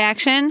as a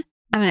reaction,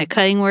 I'm going to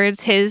cutting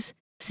words his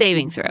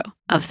saving throw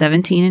of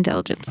 17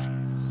 intelligence.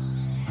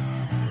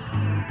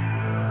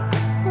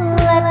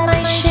 Let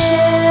my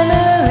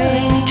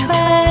shimmering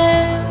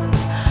trance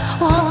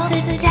waltz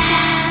a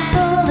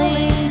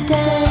dazzling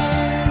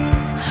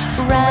dance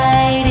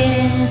right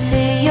into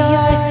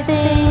your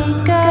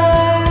finger,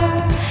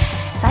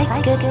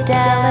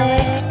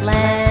 psychedelic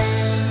land.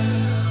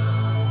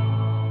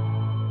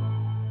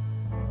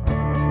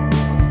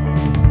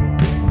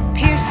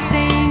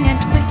 Piercing and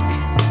quick,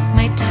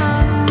 my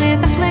tongue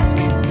with a flick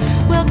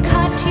will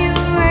cut you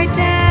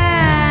down.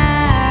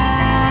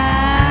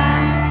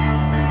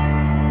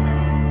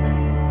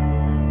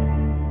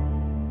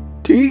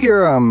 do you get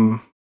your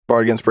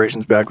bardic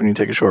inspirations back when you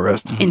take a short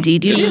rest?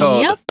 Indeed, you It's do.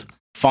 called Yep.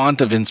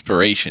 Font of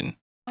Inspiration.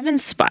 I'm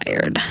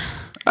inspired.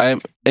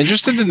 I'm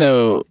interested to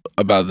know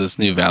about this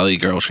new Valley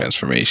Girl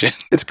transformation.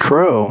 It's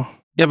Crow.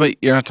 Yeah, but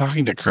you're not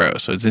talking to Crow,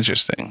 so it's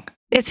interesting.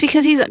 It's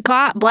because he's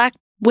got black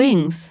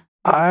wings.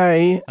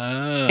 I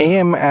Oh.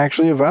 am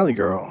actually a Valley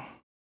Girl.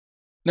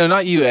 No,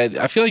 not you, Ed.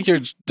 I feel like you're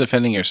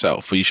defending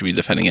yourself, but you should be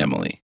defending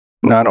Emily.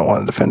 No, I don't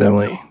want to defend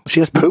Emily. She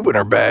has poop in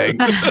her bag.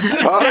 Why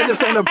would I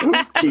defend a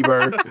poop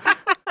keeper?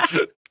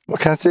 What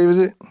kind of save is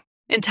it?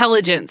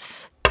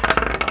 Intelligence.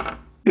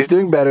 He's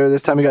doing better.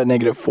 This time he got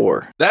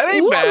 -4. That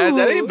ain't bad.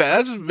 That Ooh. ain't bad.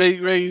 That's a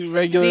big,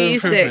 regular D6.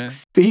 improvement.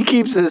 If he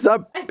keeps this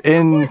up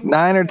in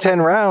 9 or 10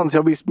 rounds,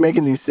 he'll be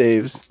making these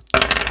saves.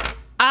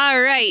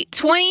 All right,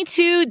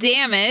 22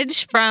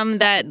 damage from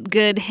that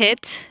good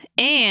hit.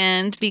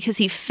 And because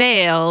he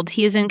failed,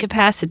 he is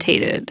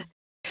incapacitated.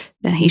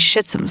 Then he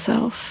shits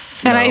himself.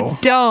 And I No.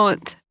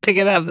 don't pick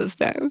it up this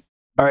time.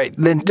 All right,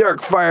 then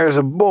Dirk fires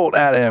a bolt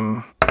at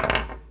him.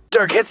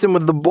 Dirk hits him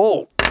with the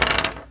bolt.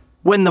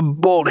 When the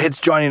bolt hits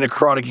Johnny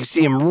Necrotic, you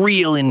see him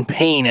reel in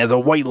pain as a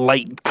white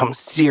light comes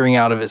searing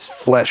out of his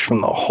flesh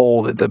from the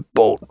hole that the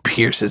bolt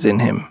pierces in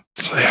him.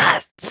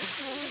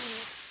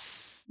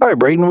 All right,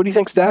 Brayden, what do you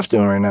think Staff's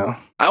doing right now?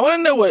 I want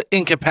to know what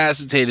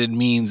incapacitated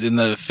means in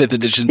the 5th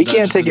edition. He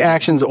can't Dungeons take and-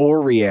 actions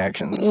or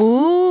reactions.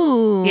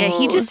 Ooh. Yeah,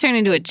 he just turned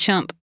into a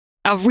chump.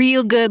 A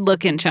real good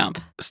looking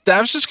chump.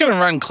 Staff's just going to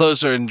run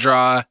closer and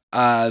draw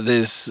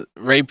this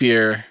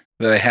rapier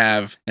that I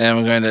have, and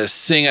I'm going to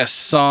sing a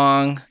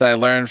song that I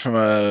learned from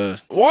a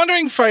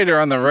wandering fighter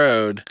on the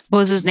road. What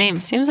was his name?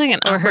 Seems like an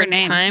Or her awkward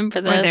name. time for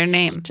Or this. their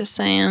name. Just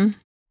saying.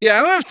 Yeah,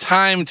 I don't have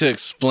time to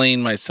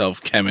explain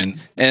myself, Kemen.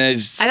 And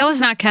it's I was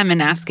not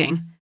Kemen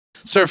asking.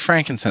 Sir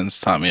Frankincense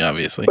taught me,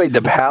 obviously. Wait,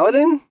 the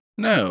Paladin?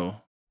 No.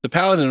 The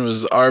paladin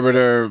was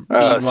Arbiter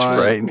Oh, that's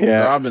Beadline right,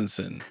 yeah.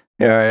 Robinson.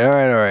 Yeah,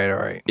 all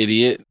right.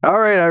 Idiot. All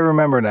right, I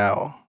remember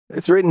now.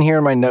 It's written here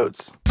in my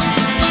notes.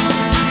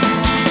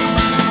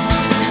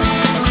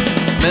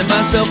 Met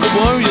myself a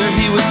warrior,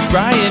 he was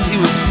spry and he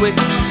was quick.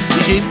 He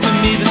gave to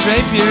me this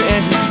rapier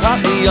and he taught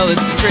me all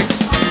its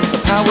tricks. A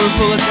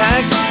powerful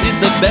attack is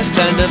the best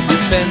kind of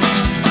defense.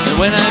 And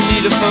when I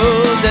meet a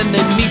foe, then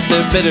they meet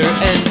their bitter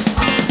end.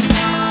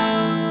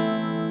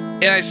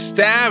 And I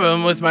stab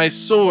him with my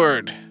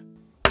sword.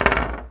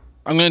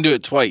 I'm going to do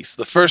it twice.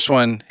 The first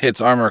one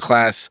hits armor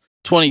class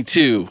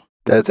 22.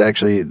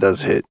 It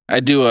does hit.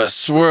 I do a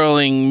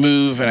swirling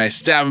move and I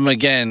stab him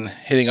again,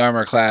 hitting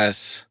armor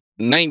class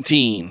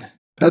 19.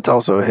 That's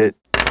also a hit.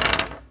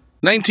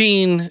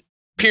 19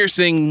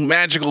 piercing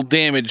magical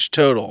damage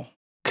total.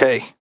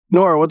 Okay.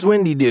 Nora, what's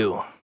Wendy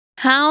do?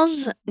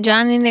 How's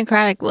Johnny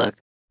Necrotic look?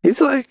 He's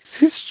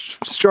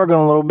struggling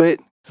a little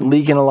bit. He's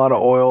leaking a lot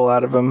of oil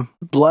out of him.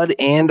 Blood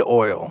and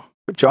oil.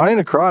 But Johnny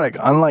Necrotic,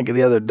 unlike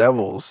the other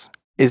devils,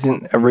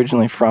 isn't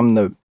originally from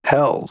the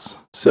hells.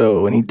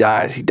 So when he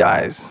dies, he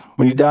dies.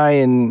 When you die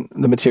in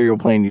the material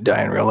plane, you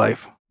die in real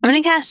life. I'm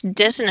going to cast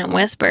Dissonant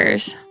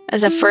Whispers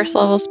as a 1st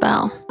level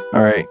spell.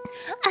 All right.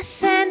 A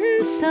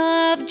sense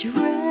of dread,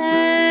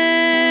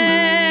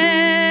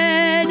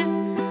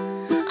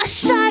 a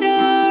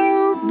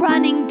shudder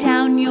running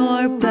down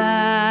your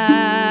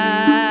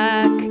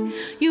back.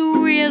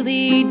 You realize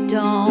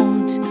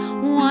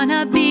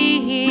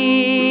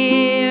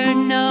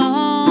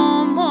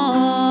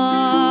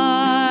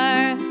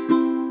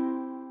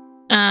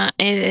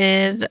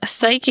is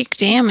psychic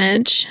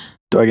damage.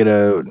 Do I get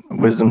a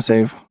wisdom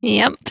save?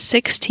 Yep,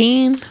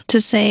 16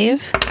 to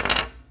save.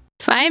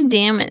 5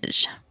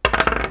 damage.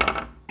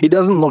 He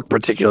doesn't look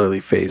particularly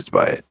fazed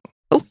by it.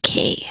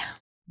 Okay.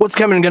 What's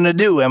Kevin gonna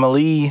do,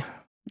 Emily?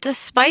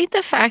 Despite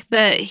the fact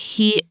that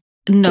he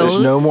knows There's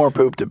no more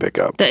poop to pick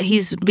up. that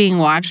he's being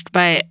watched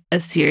by a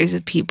series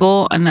of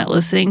people and that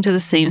listening to the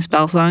same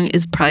spell song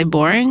is probably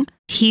boring,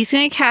 he's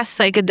going to cast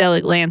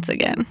Psychedelic Lance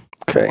again.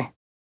 Okay.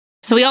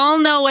 So we all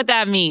know what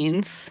that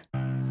means.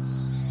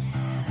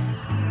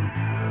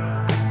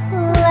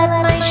 Let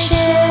my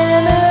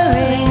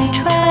shimmering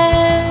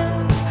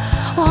trance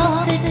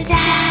waltz a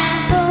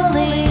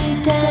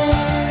dazzling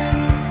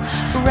dance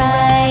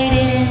right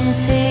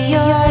into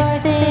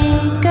your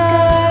finger.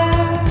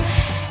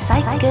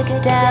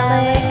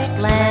 Psychedelic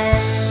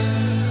lens.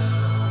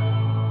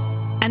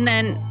 And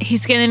then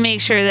he's going to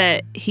make sure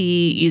that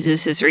he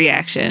uses his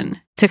reaction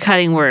to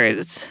cutting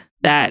words,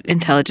 that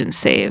intelligence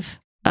save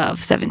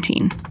of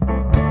 17.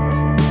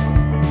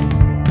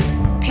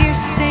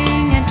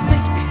 Piercing and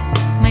quick,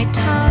 my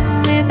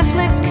tongue with a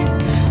flick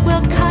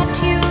will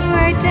cut you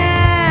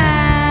down.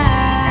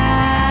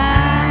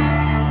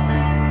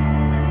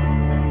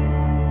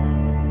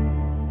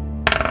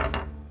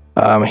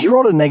 He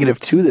rolled a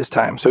 -2 this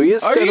time, so he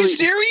is Are steadily. you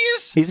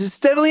serious? He's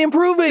steadily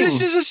improving.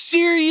 This is a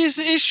serious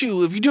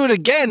issue. If you do it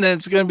again, then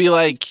it's going to be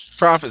like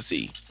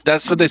prophecy.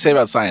 That's what they say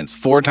about science.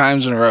 4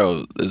 times in a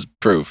row is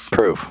proof.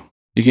 proof.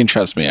 You can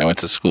trust me. I went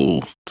to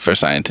school for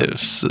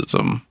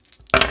scientism.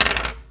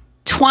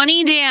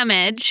 20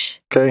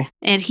 damage, Okay.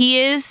 and he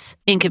is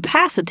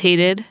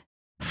incapacitated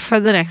for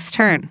the next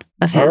turn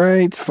of his. All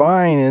right,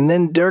 fine. And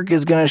then Dirk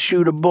is gonna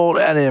shoot a bolt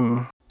at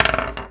him.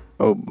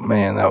 Oh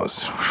man, that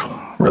was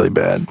really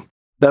bad.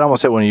 That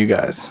almost hit one of you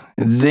guys.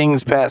 It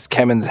zings past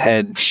Kevin's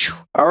head.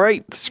 All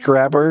right,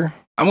 Scrapper.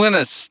 I'm going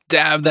to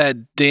stab that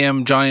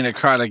damn Johnny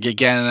Necrotic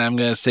again, and I'm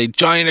going to say,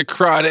 Johnny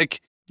Necrotic,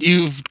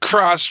 you've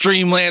crossed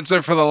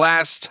Dreamlancer for the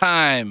last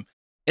time,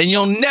 and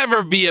you'll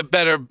never be a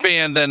better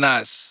band than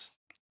us.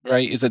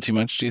 Right? Is that too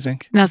much, do you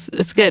think? No,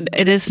 it's good.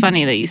 It is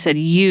funny that you said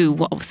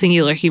you,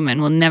 singular human,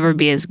 will never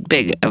be as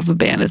big of a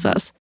band as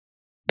us.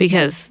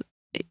 Because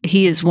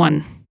he is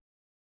 1.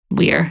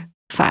 We are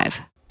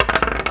 5.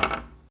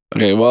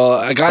 Okay, well,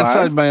 I got 5?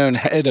 inside my own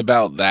head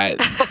about that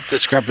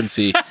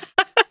discrepancy.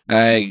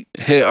 I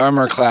hit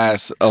armor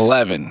class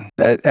 11.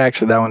 That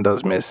one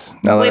does miss.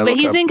 Now that Wait, I but look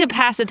he's up.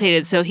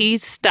 incapacitated, so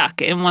he's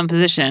stuck in one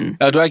position.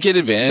 Oh, do I get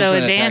advantage So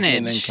when attacking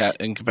an advantage.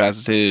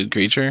 incapacitated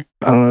creature?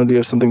 I don't know. Do you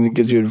have something that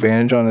gives you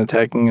advantage on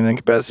attacking an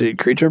incapacitated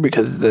creature?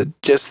 Because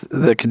just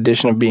the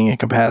condition of being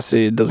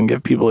incapacitated doesn't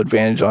give people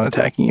advantage on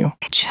attacking you.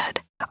 It should.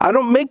 I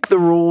don't make the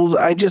rules.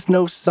 I just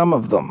know some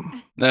of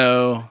them.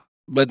 No.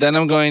 But then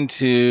I'm going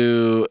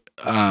to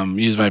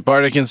use my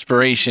bardic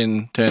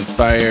inspiration to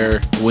inspire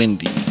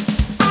Windy.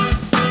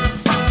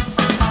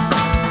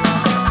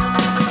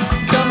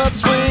 Come out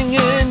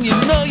swinging, you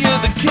know you're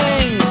the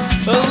king.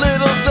 A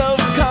little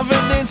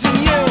self-confidence in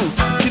you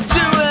can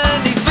do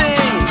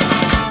anything.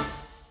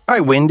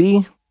 Hi,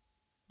 Wendy.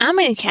 I'm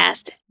going to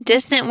cast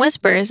Distant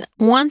Whispers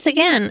once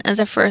again as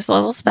a first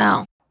level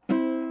spell.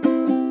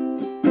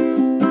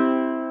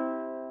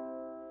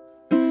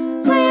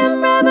 I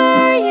am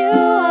rubber, you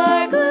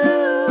are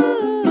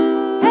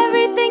glue.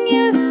 Everything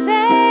you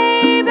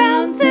say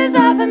bounces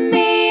off of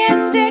me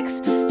and sticks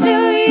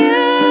to you.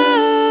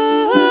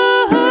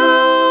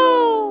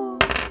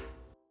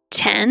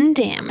 10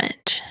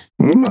 damage.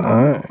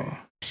 Alright.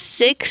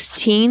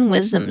 16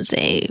 wisdom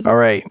save. All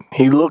right.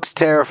 He looks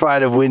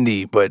terrified of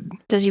Wendy, but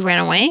Does he run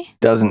away?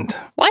 doesn't.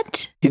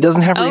 What? He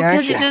doesn't have Oh,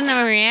 because reactions. he doesn't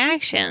have a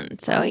reaction,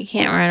 so he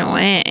can't run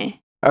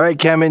away. All right,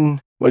 Kemen,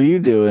 what are you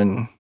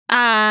doing?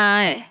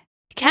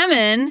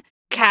 Kemen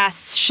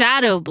casts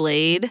Shadow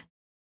Blade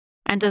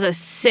and does a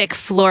sick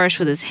flourish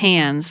with his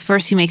hands.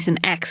 First, he makes an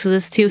X with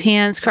his 2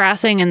 hands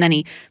crossing, and then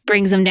he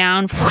brings them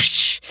down,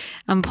 whoosh,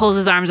 and pulls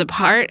his arms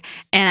apart,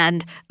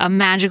 and a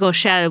magical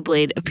Shadow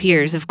Blade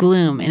appears of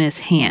gloom in his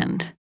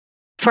hand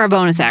for a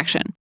bonus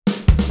action.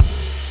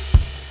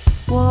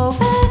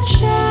 Woven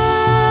shadows,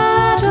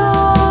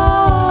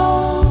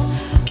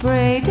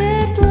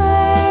 braided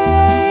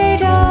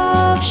blade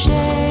of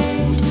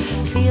shade,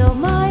 feel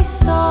my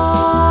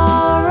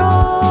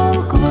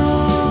sorrow,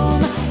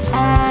 gloom,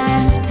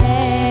 and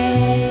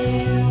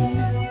pain.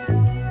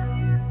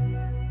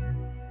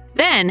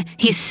 Then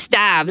he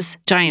stabs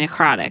Johnny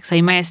Necrotic, so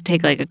he might have to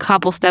take like a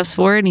couple steps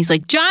forward, and he's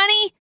like,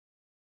 Johnny,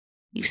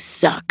 you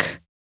suck.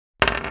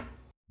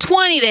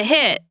 20 to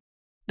hit.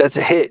 That's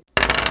a hit.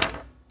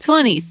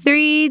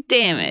 23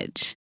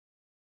 damage.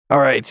 All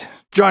right.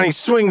 Johnny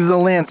swings the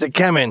lance at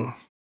Kemen.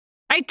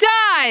 I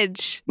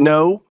dodge.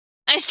 No.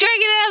 I strike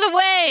it out of the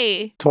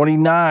way.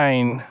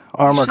 29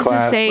 armor Doesn't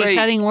class. say Wait.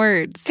 cutting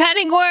words.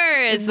 Cutting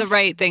words. Is the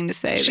right thing to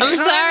say. I'm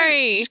there.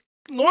 sorry.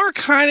 Laura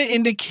kind of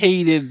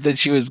indicated that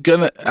she was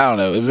gonna. I don't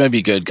know. It might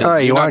be good. All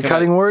right, you want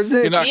cutting words?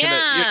 You're It? not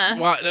Yeah.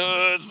 gonna. What?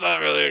 No, it's not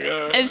really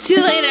good. It's too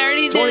late. I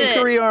already did it.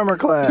 23 armor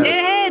class. It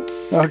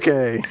hits.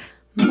 Okay.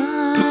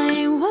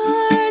 My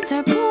words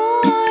are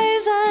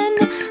poison,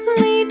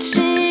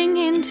 leaching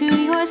into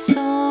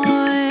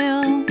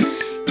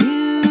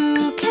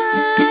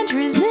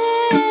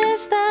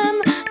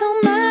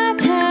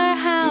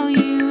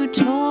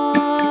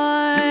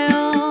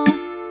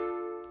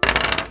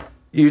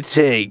you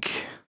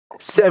take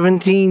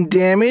 17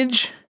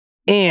 damage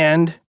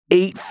and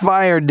 8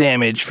 fire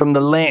damage from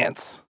the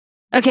lance.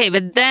 Okay,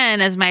 but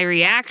then as my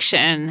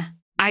reaction,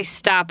 I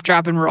stop,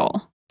 drop, and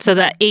roll. So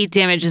that 8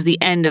 damage is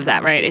the end of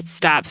that, right? It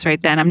stops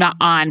right then. I'm not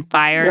on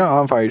fire. You're not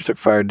on fire, you took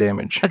fire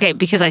damage. Okay,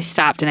 because I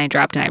stopped and I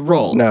dropped and I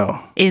rolled No.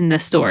 in the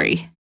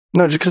story.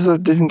 No, just because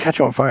it didn't catch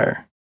you on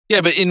fire.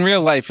 Yeah, but in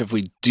real life, if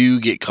we do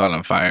get caught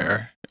on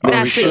fire, That's we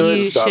what should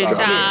you stop should it.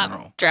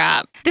 Stop,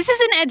 drop. This is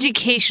an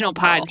educational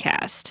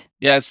podcast.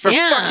 yeah, it's for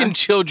Yeah. fucking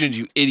children,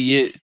 you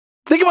idiot.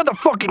 Think about the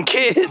fucking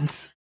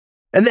kids.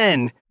 And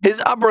then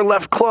his upper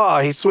left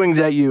claw, he swings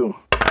at you.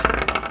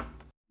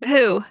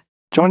 Who?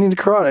 Johnny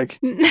Necrotic.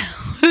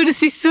 Who does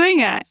he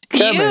swing at?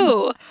 Kevin.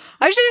 You.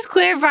 I was just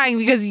clarifying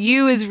because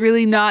you is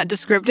really not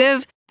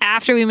descriptive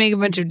after we make a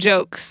bunch of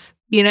jokes,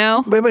 you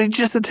know? But he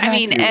just attacked I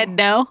mean, you. Ed,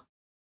 no.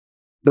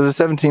 Does a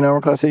 17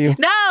 armor class hit you?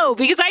 No,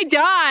 because I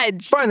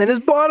dodged. Fine, then his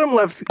bottom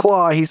left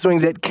claw, he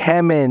swings at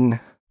Kemen.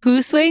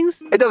 Who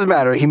swings? It doesn't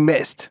matter, he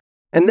missed.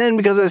 And then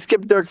because I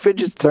skipped Dirk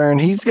Fidget's turn,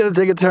 he's going to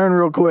take a turn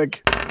real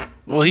quick.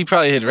 Well, he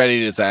probably had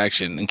readied his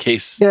action in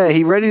case. Yeah,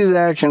 he readied his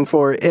action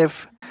for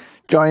if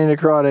Johnny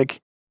Necrotic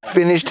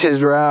finished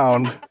his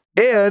round.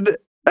 And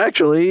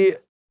actually,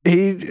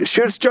 he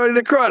shoots Johnny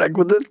Necrotic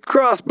with the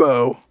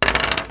crossbow.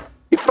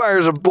 He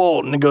fires a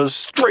bolt and it goes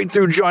straight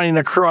through Johnny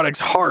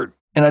Necrotic's heart.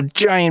 And a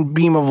giant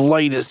beam of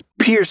light is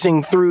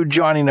piercing through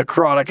Johnny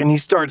Necrotic and he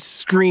starts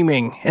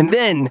screaming. And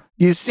then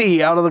you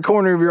see out of the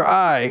corner of your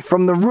eye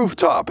from the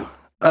rooftop,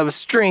 a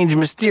strange,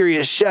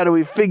 mysterious,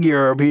 shadowy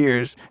figure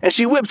appears. And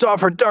she whips off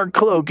her dark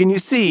cloak and you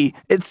see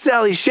it's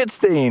Sally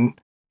Shitstain.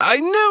 I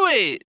knew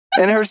it!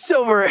 And her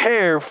silver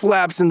hair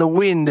flaps in the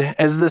wind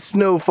as the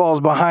snow falls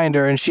behind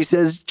her and she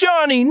says,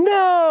 "Johnny,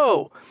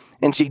 no!"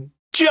 And she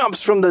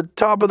jumps from the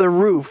top of the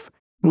roof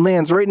and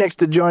lands right next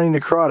to Johnny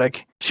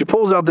Necrotic. She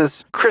pulls out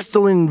this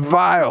crystalline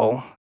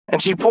vial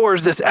and she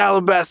pours this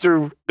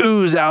alabaster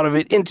ooze out of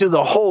it into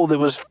the hole that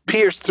was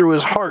pierced through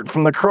his heart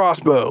from the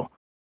crossbow.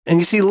 And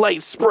you see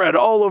light spread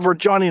all over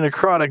Johnny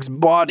Necrotic's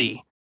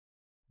body.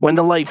 When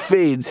the light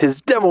fades,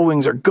 his devil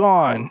wings are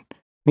gone.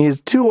 He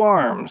has 2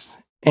 arms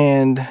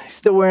and he's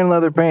still wearing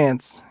leather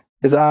pants.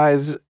 His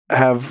eyes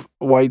have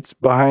whites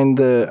behind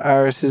the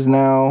irises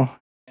now.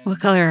 What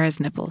color are his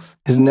nipples?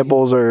 His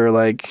nipples are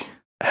like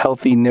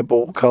healthy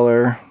nipple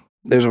color.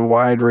 There's a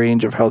wide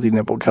range of healthy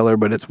nipple color,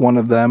 but it's one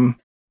of them.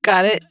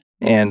 Got it.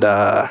 And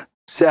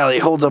Sally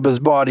holds up his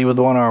body with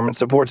one arm and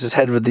supports his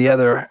head with the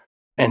other.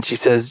 And she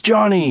says,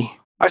 "Johnny,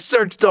 I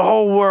searched the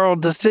whole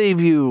world to save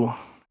you."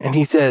 And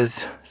he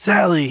says,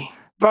 "Sally,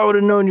 if I would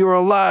have known you were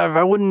alive,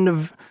 I wouldn't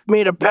have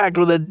made a pact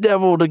with a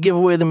devil to give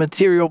away the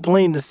material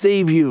plane to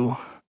save you."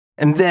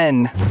 And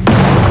then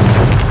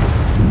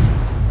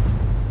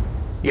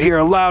you hear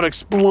a loud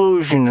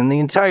explosion and the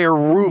entire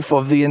roof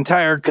of the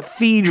entire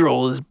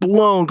cathedral is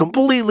blown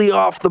completely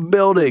off the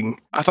building.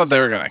 I thought they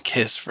were gonna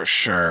kiss for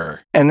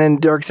sure. And then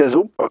Dirk says,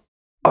 "Oh,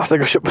 I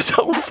think I shot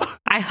myself."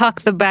 I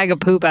huck the bag of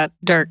poop at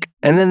Dirk.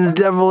 And then the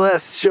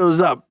Deviless shows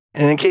up.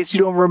 And in case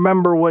you don't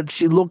remember what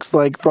she looks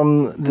like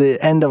from the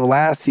end of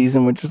last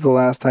season, which is the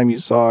last time you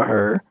saw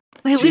her.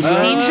 Wait, we've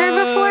seen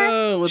her before?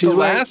 Oh, with She's the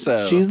wearing-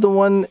 lasso. She's the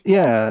one,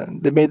 yeah,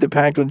 that made the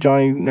pact with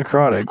Johnny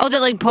Necrotic. Oh, that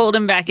like pulled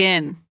him back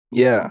in.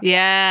 Yeah.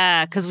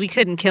 Yeah, because we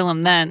couldn't kill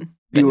him then.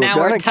 But You were now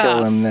we're gonna tough.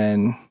 kill him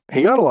then.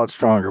 He got a lot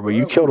stronger, but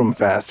you killed him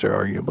faster,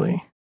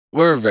 arguably.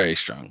 We're very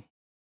strong.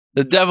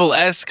 The Devil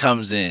S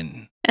comes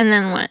in. And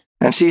then what?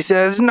 And she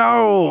says,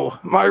 "No,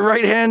 my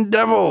right-hand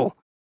devil.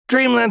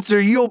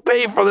 Dreamlancer, you'll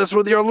pay for this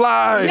with your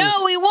lives.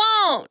 No, we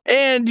won't.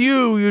 And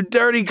you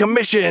dirty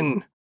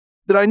commission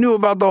that I knew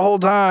about the whole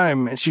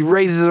time." And she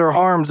raises her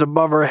arms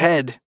above her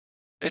head.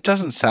 It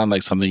doesn't sound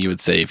like something you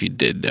would say if you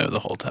did know the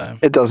whole time.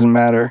 It doesn't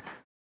matter.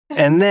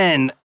 And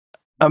then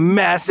a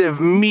massive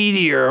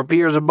meteor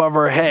appears above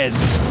her head,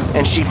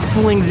 and she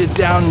flings it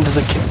down into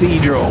the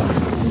cathedral.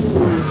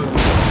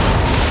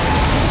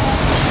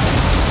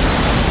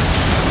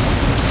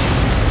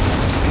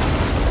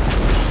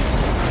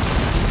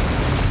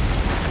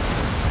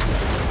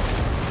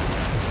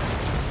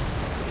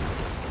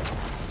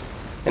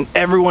 And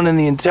everyone in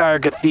the entire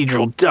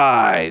cathedral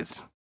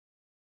dies.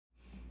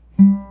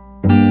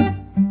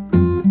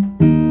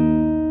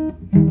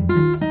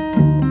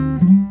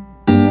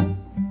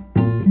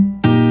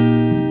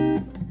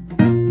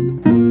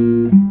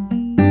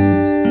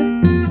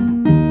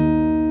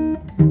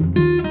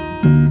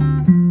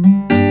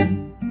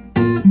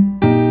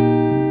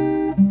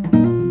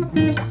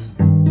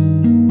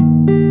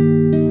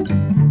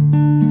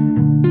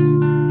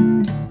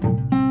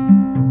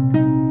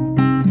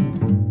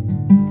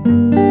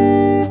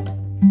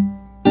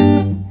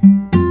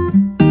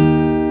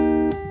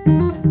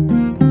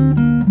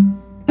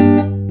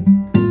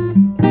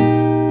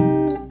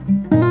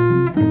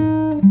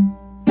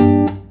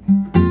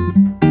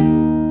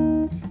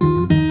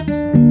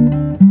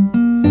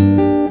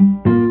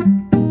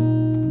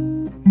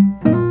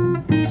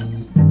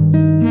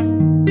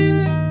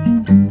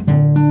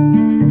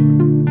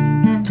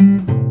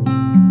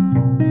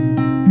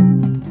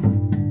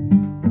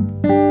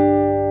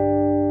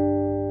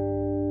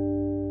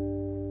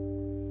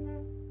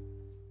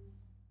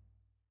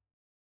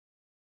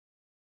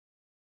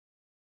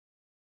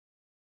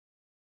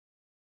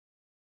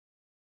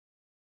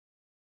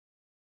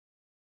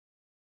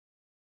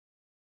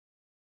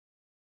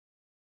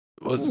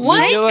 Do we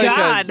My get, like,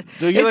 God.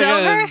 Do we get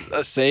It's like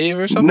a save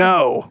or something?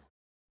 No.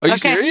 Are you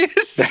Okay.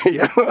 serious?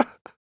 Yeah.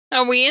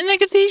 Are we in the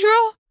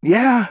cathedral?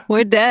 Yeah.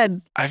 We're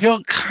dead. I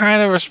feel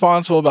kind of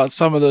responsible about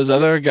some of those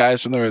other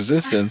guys from the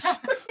Resistance.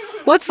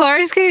 What's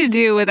Lars going to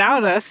do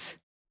without us?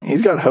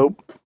 He's got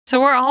hope. So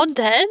we're all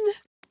dead?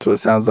 That's what it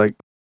sounds like.